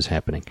things is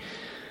happening.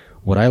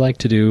 What I like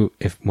to do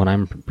when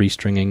I'm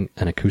restringing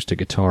an acoustic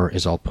guitar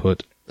is I'll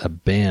put a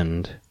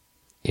bend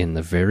in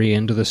the very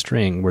end of the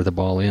string where the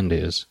ball end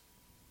is.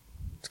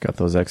 It's got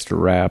those extra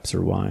wraps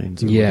or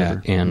winds. Or yeah,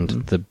 whatever. and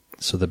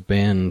the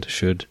bend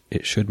should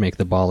make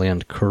the ball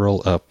end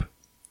curl up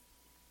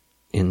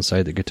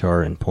inside the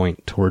guitar and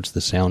point towards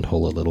the sound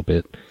hole a little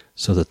bit,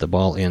 so that the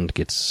ball end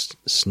gets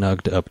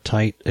snugged up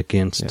tight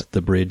against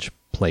the bridge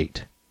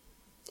plate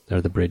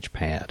or the bridge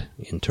pad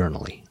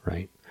internally,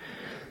 right?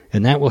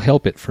 And that will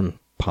help it from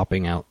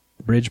popping out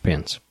bridge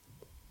pins.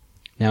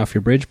 Now, if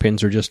your bridge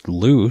pins are just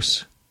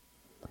loose,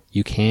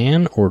 you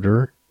can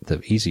order.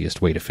 The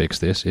easiest way to fix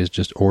this is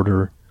just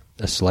order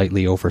a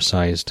slightly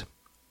oversized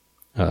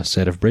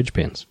set of bridge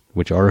pins,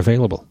 which are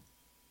available.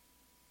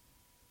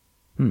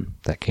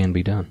 That can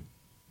be done.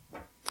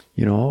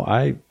 You know,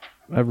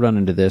 I've run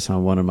into this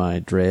on one of my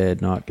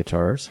Dreadnought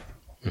guitars.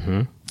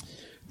 Mm-hmm.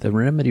 The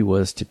remedy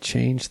was to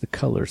change the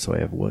color, so I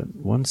have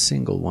one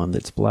single one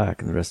that's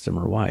black and the rest of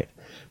them are white.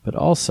 But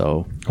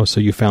also... Oh, so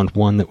you found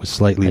one that was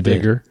slightly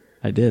bigger?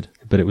 I did.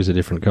 But it was a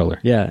different color.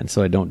 Yeah, and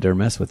so I don't dare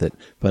mess with it.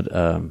 But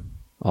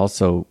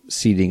also,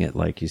 seating it,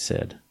 like you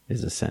said,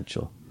 is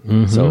essential.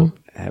 Mm-hmm. So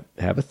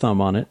have a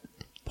thumb on it,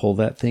 pull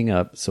that thing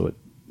up so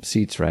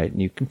seats right,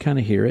 and you can kind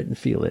of hear it and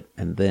feel it,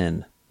 and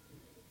then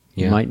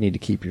you Yeah. might need to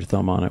keep your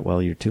thumb on it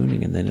while you're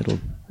tuning, and then it'll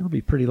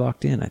be pretty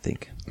locked in, I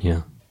think.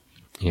 Yeah.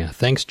 Yeah.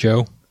 Thanks,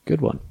 Joe.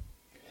 Good one.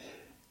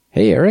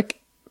 Hey,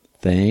 Eric.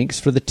 Thanks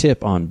for the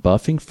tip on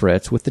buffing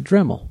frets with the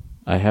Dremel.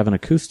 I have an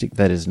acoustic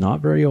that is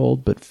not very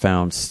old, but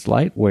found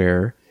slight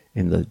wear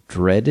in the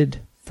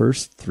dreaded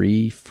first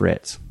 3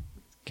 frets.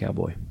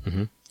 Cowboy.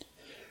 Mm-hmm.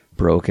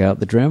 Broke out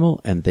the Dremel,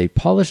 and they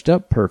polished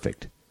up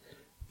perfect.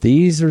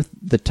 These are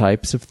the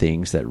types of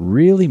things that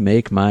really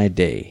make my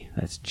day.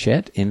 That's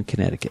Chet in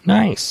Connecticut.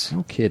 Nice.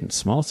 No kidding.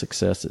 Small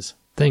successes.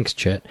 Thanks,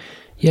 Chet.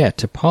 Yeah,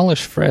 to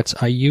polish frets,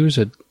 I use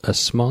a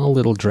small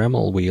little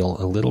Dremel wheel,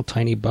 a little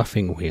tiny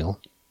buffing wheel.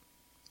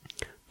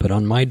 But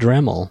on my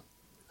Dremel,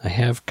 I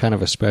have kind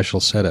of a special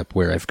setup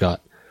where I've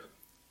got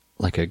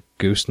like a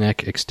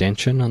gooseneck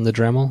extension on the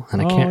Dremel,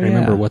 and I can't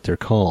remember what they're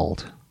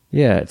called.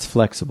 Yeah, it's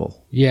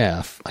flexible.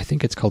 Yeah, I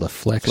think it's called a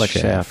flex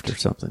shaft or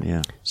something,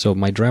 yeah. So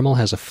my Dremel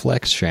has a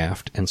flex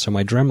shaft, and so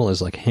my Dremel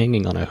is like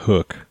hanging on a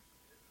hook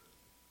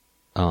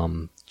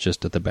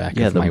just at the back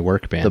of my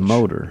workbench. The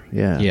motor,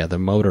 yeah. Yeah, the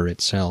motor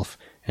itself.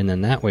 And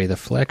then that way the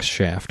flex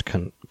shaft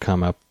can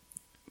come up,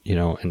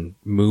 and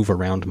move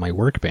around my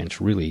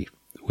workbench really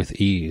with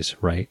ease,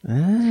 right?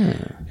 Ah.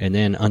 And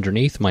then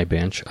underneath my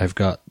bench, I've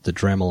got the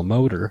Dremel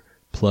motor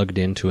plugged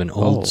into an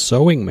old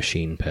sewing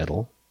machine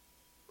pedal.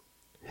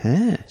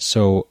 Huh.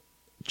 So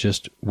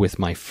just with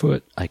my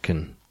foot,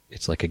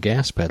 it's like a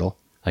gas pedal.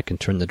 I can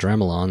turn the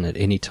Dremel on at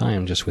any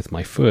time just with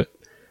my foot,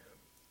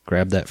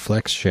 grab that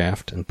flex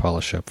shaft, and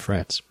polish up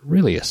frets.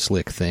 Really a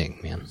slick thing,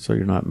 man. So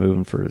you're not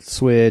moving for a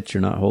switch,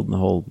 you're not holding the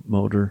whole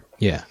motor.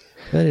 Yeah.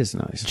 That is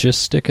nice.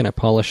 Just sticking a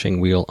polishing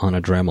wheel on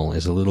a Dremel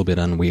is a little bit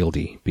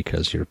unwieldy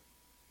because you're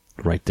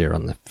right there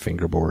on the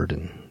fingerboard,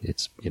 and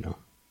it's,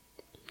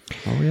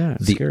 Oh, yeah,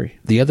 it's scary.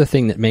 The other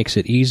thing that makes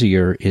it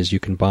easier is you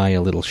can buy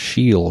a little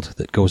shield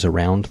that goes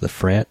around the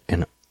fret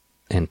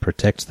and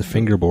protects the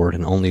fingerboard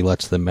and only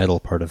lets the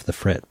metal part of the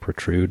fret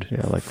protrude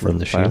from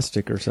the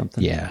plastic shield. Or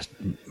something. Yeah.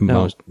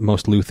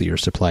 Most luthier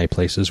supply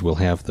places will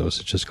have those.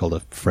 It's just called a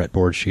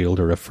fretboard shield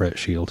or a fret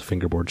shield,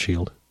 fingerboard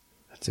shield.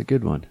 That's a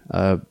good one.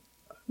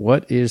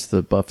 What is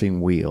the buffing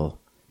wheel?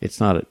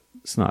 It's not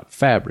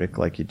fabric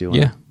like you do.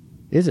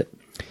 Is it?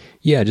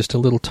 Yeah, just a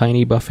little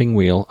tiny buffing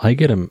wheel. I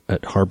get them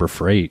at Harbor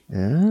Freight.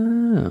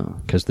 Oh.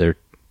 Because they're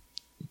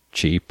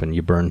cheap and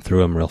you burn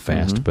through them real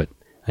fast, but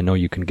I know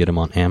you can get them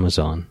on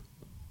Amazon.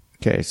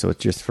 Okay, so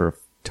it's just for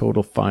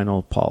total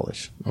final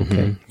polish. Okay.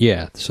 Mm-hmm.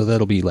 Yeah, so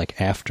that'll be like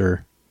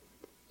after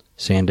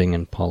sanding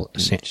and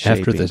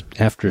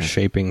after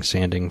shaping,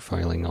 sanding,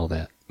 filing, all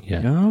that.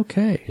 Yeah.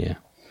 Okay. Yeah.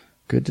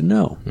 Good to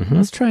know. Mm-hmm.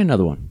 Let's try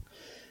another one.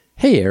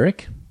 Hey,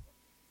 Eric.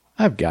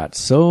 I've got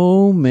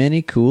so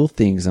many cool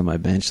things on my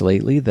bench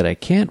lately that I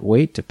can't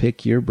wait to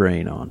pick your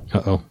brain on.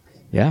 Uh-oh.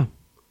 Yeah.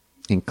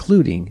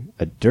 Including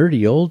a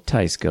dirty old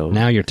Teisco.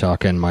 Now you're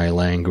talking my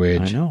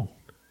language. I know.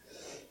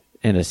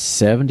 And a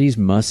 70s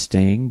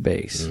Mustang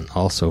bass.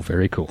 Also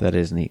very cool. That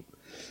is neat.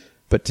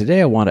 But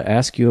today I want to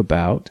ask you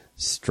about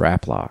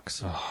strap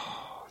locks.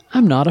 Oh.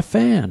 I'm not a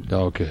fan.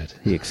 Oh, good.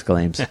 He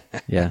exclaims.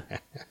 Yeah.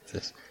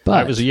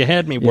 But you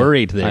had me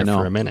worried there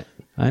for a minute.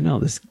 I know,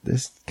 this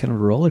kind of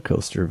roller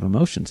coaster of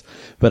emotions.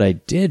 But I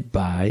did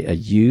buy a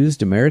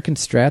used American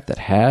strap that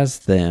has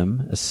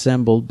them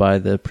assembled by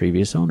the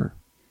previous owner.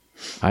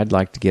 I'd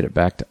like to get it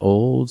back to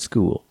old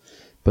school,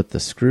 but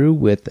the screw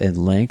width and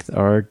length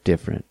are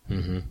different.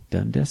 Mm-hmm.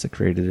 Done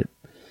desecrated it.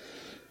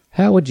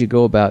 How would you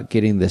go about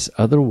getting this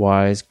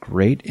otherwise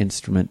great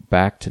instrument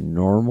back to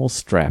normal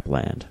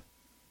strapland?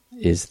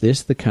 Is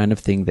this the kind of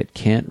thing that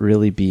can't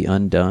really be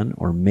undone,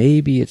 or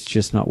maybe it's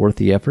just not worth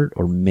the effort,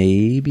 or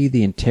maybe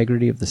the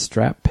integrity of the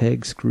strap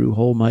peg screw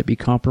hole might be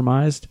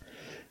compromised?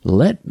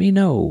 Let me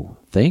know.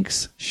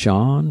 Thanks,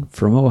 Sean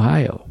from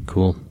Ohio.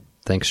 Cool.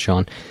 Thanks,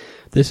 Sean.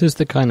 This is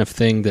the kind of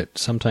thing that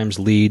sometimes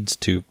leads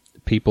to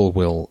people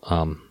will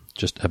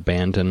just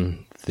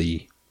abandon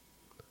the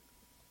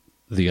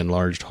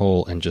enlarged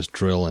hole and just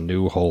drill a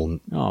new hole.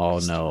 Oh,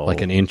 no.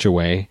 Like an inch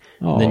away.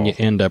 Oh. And then you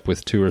end up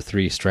with 2 or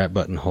 3 strap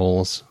button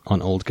holes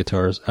on old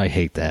guitars. I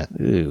hate that.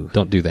 Ew.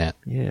 Don't do that.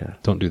 Yeah.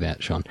 Don't do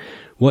that, Sean.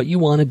 What you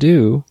want to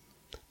do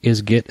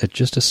is get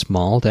just a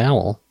small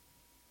dowel.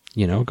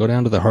 Go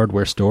down to the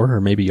hardware store, or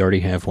maybe you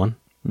already have one.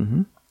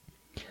 Mm-hmm.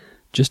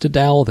 Just a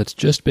dowel that's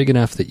just big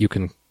enough that you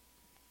can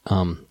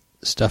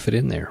stuff it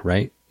in there,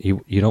 right?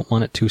 You don't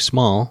want it too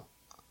small.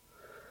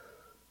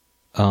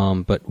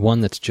 But one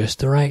that's just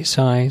the right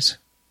size.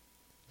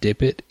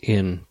 Dip it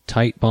in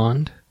tight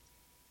bond,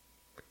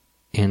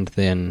 and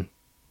then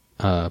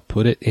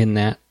put it in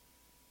that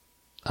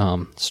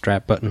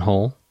strap button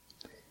hole,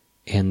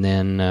 and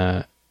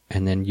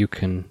then you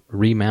can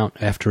remount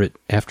after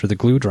the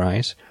glue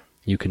dries.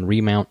 You can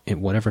remount it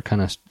whatever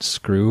kind of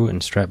screw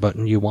and strap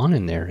button you want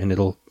in there, and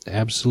it'll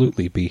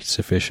absolutely be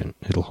sufficient.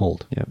 It'll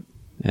hold. Yep.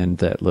 And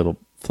that little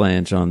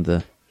flange on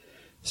the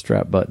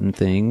strap button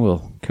thing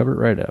will cover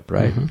it right up,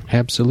 right? Mm-hmm.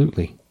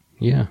 Absolutely.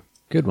 Yeah.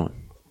 Good one.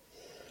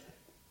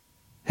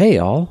 Hey,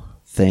 all.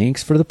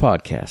 Thanks for the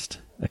podcast.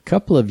 A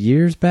couple of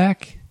years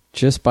back,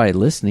 Just by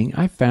listening,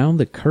 I found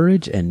the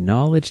courage and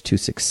knowledge to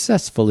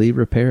successfully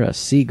repair a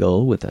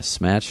seagull with a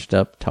smashed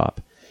up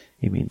top.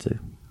 He means a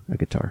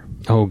guitar.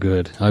 Oh,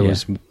 good.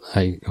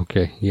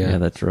 Okay, yeah. Yeah,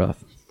 that's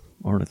rough.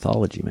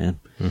 Ornithology, man.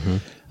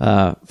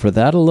 For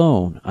that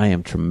alone, I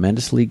am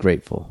tremendously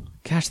grateful.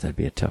 Gosh, that'd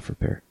be a tough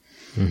repair.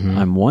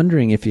 I'm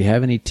wondering if you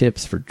have any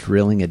tips for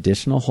drilling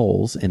additional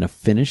holes in a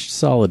finished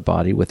solid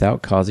body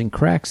without causing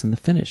cracks in the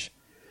finish.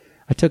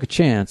 I took a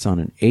chance on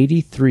an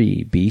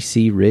 83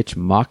 BC Rich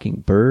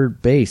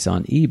Mockingbird bass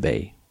on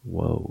eBay.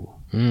 Whoa.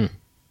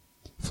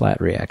 Flat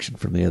reaction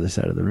from the other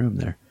side of the room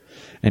there.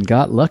 And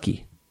got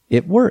lucky.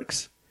 It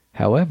works.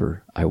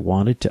 However, I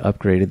wanted to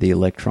upgrade the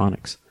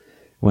electronics.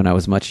 When I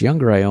was much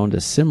younger, I owned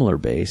a similar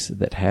bass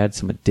that had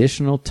some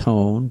additional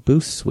tone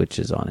boost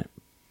switches on it.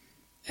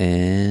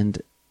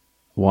 And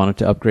wanted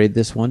to upgrade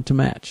this one to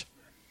match.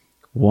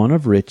 One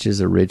of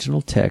Rich's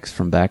original techs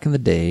from back in the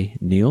day,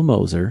 Neil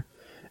Moser,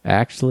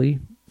 actually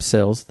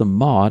sells the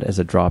mod as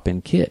a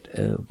drop-in kit.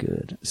 Oh,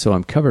 good. So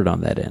I'm covered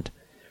on that end.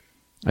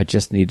 I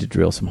just need to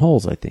drill some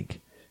holes, I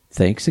think.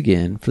 Thanks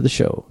again for the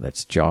show.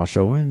 That's Josh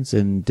Owens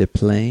in Des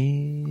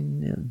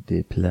Plaines,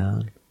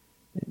 Illinois.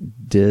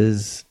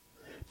 Des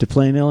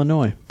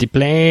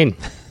Plaines.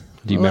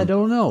 I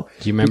don't know.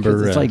 Do you remember?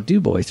 Because it's like Du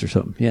Bois or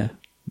something. Yeah.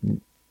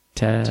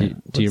 Do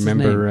you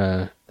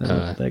remember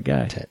that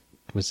guy?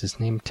 Was his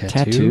name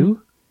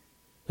Tattoo?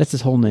 That's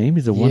his whole name.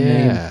 He's a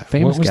one-name famous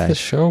guy. What was the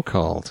show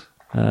called?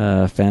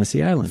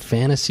 Fantasy Island.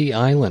 Fantasy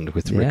Island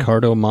with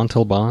Ricardo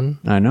Montalban.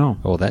 I know.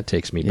 Oh, that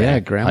takes me back. Yeah,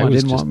 Grandma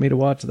didn't want me to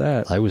watch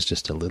that. I was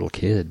just a little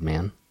kid,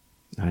 man.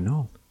 I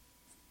know.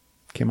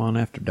 Came on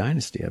after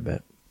Dynasty, I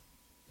bet.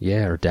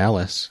 Yeah, or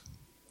Dallas.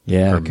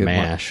 Yeah, or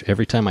MASH.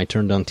 Every time I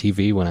turned on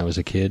TV when I was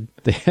a kid,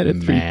 they had it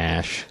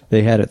MASH.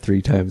 They had it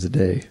 3 times a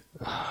day.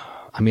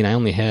 I mean, I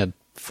only had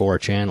 4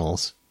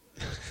 channels.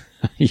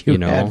 you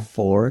know, had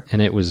 4?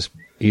 And it was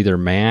either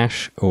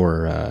MASH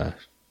or...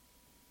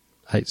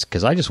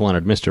 because I just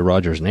wanted Mr.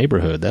 Rogers'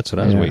 Neighborhood. That's what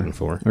I was waiting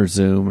for. Or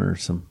Zoom or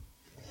some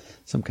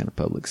kind of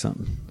public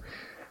something.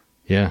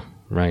 Yeah,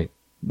 right.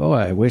 Boy,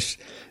 I wish...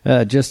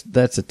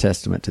 that's a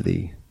testament to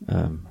the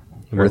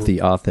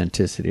earthy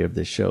authenticity of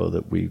this show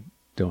that we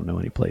don't know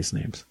any place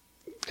names.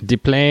 Des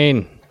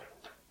Plaines.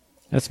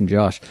 That's from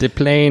Josh. Des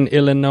Plaines,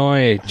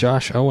 Illinois.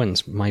 Josh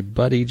Owens, my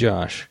buddy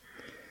Josh.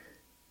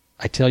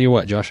 I tell you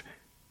what, Josh,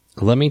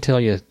 let me tell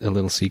you a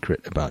little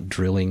secret about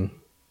drilling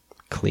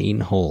clean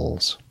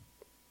holes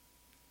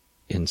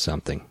in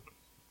something.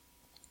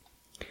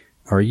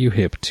 Are you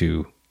hip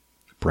to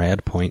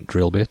Brad Point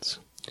drill bits?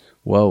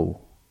 Whoa.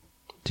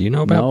 Do you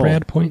know about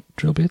Brad Point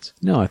drill bits?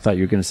 No, I thought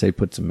you were going to say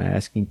put some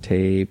masking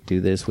tape,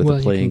 do this with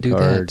a playing you can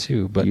card, do that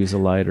too, but use a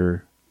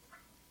lighter.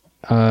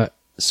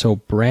 So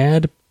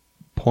Brad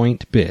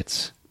Point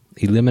bits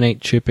eliminate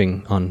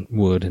chipping on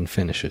wood and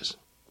finishes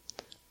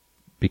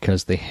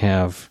because they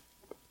have.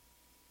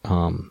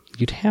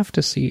 You'd have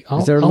to see.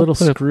 Is there a little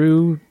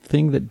screw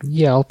thing that?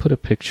 Yeah, I'll put a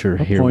picture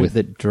here with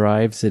that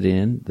drives it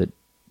in, that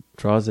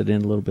draws it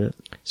in a little bit.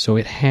 So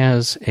it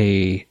has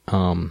a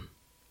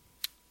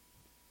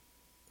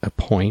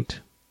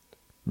point,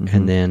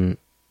 and then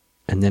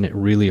it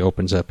really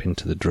opens up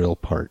into the drill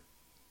part,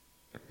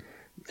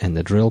 and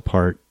the drill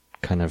part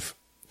kind of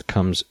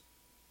comes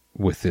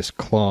with this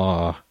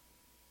claw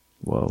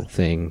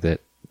thing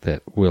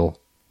that'll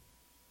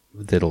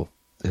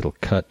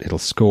cut, it'll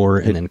score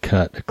and then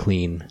cut a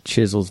clean.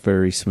 Chisels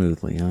very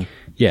smoothly, huh?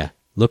 Yeah.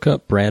 Look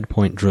up Brad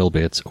Point drill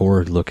bits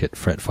or look at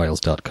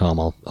fretfiles.com.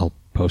 I'll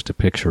post a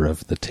picture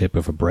of the tip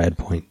of a Brad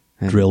Point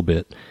drill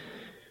bit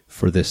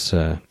for this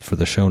for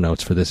the show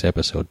notes for this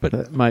episode. But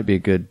that might be a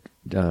good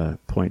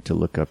point to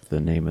look up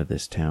the name of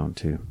this town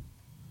too.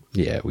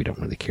 Yeah, we don't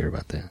really care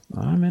about that.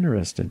 I'm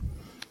interested.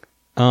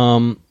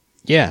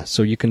 Yeah,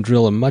 so you can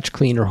drill a much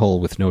cleaner hole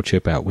with no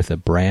chip out with a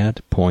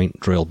Brad Point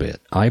drill bit.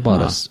 I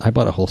bought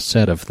a whole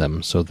set of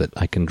them so that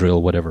I can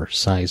drill whatever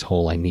size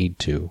hole I need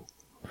to.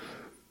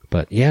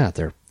 But yeah,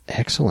 they're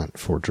excellent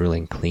for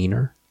drilling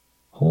cleaner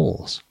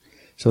holes.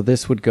 So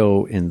this would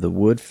go in the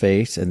wood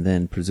face, and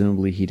then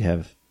presumably he'd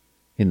have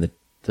in the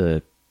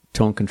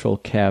tone control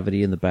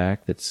cavity in the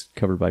back that's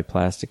covered by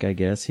plastic, I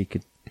guess. He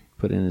could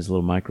put in his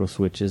little micro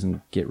switches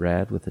and get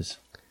rad with his...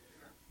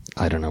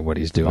 I don't know what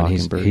he's doing.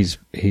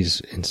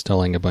 He's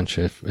installing a bunch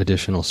of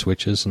additional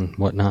switches and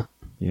whatnot.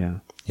 Yeah.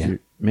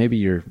 Maybe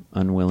you're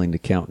unwilling to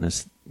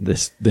countenance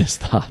this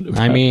thought.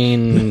 I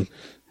mean,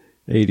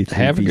 83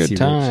 have a good BC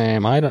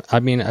time. I'm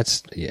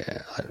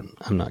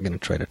not going to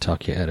try to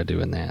talk you out of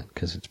doing that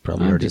because it's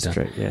probably already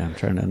done. I'm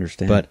trying to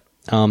understand.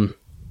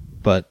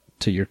 But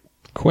to your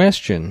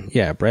question,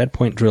 yeah, Brad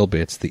Point drill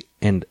bits. The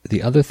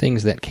other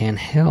things that can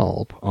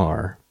help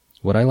are.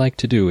 What I like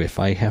to do if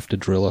I have to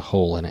drill a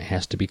hole and it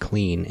has to be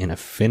clean in a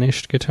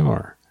finished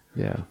guitar,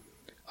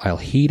 I'll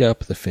heat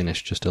up the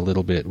finish just a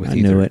little bit with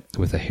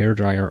with a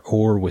hairdryer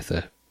or with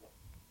a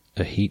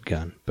heat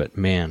gun. But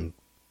man,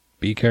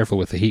 be careful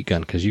with the heat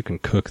gun because you can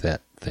cook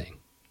that thing.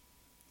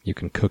 You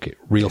can cook it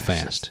real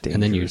fast,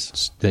 and then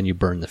you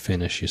burn the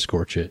finish, you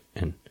scorch it,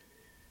 and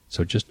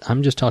so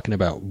I'm just talking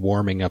about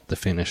warming up the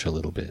finish a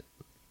little bit.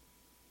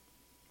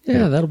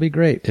 Yeah, that'll be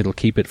great. It'll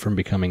keep it from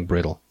becoming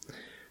brittle.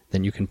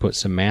 Then you can put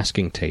some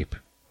masking tape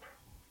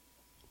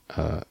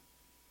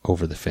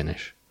over the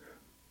finish,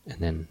 and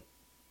then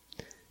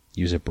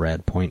use a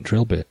brad point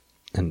drill bit.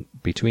 And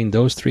between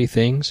those three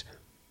things,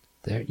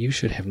 there you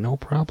should have no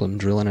problem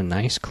drilling a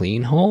nice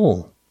clean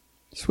hole.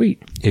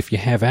 Sweet. If you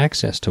have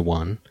access to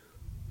one,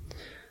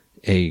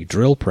 a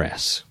drill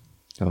press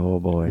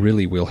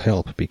really will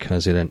help,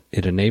 because it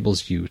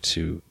enables you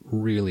to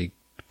really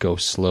go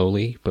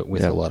slowly but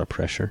with a lot of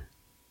pressure.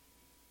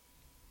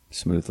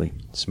 Smoothly.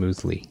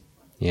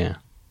 Yeah.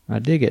 I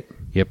dig it.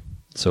 Yep.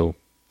 So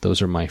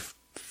those are my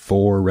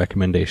 4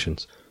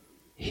 recommendations.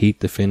 Heat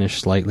the finish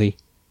slightly.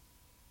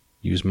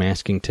 Use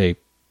masking tape.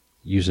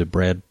 Use a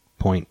brad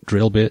point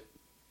drill bit.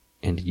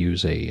 And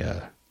use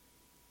a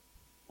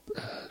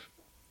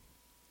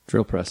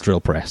drill press. Drill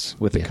press.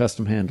 With a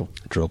custom handle.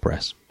 Drill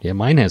press. Yeah,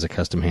 mine has a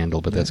custom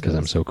handle, but that's because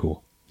I'm so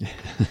cool.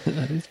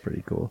 That is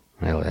pretty cool.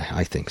 Well,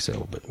 I think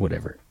so, but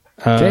whatever.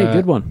 Okay,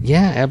 good one.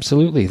 Yeah,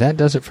 absolutely. That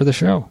does it for the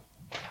show.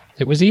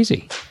 It was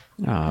easy.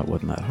 It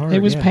wasn't that hard.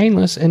 It was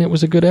painless, and it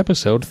was a good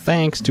episode,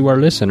 thanks to our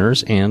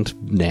listeners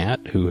and Nat,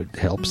 who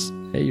helps.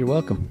 Hey, you're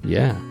welcome.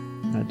 Yeah.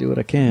 I do what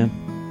I can.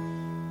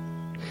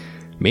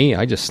 Me,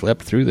 I just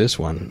slept through this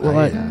one. Well,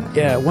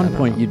 at one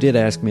point you did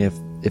ask me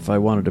if I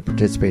wanted to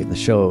participate in the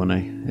show, and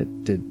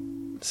it did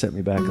set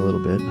me back a little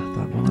bit. I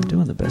thought, well, I'm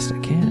doing the best I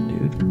can,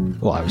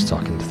 dude. Well, I was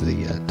talking to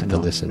the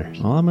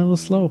listeners. Well, I'm a little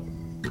slow.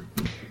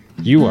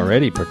 You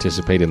already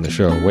participate in the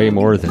show way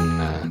more than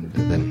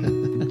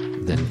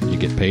you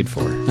get paid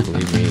for.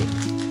 Believe me.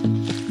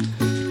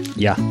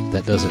 Yeah,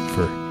 that does it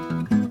for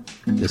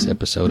this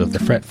episode of the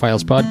Fret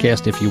Files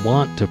podcast. If you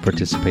want to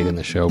participate in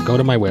the show, go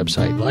to my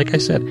website. Like I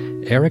said,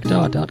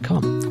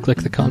 ericdaw.com.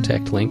 Click the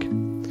contact link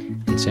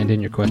and send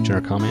in your question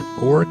or comment,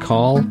 or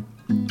call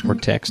or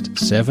text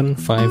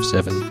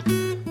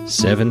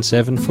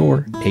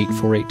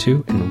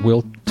 757-774-8482, and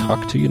we'll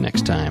talk to you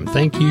next time.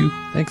 Thank you.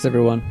 Thanks,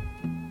 everyone.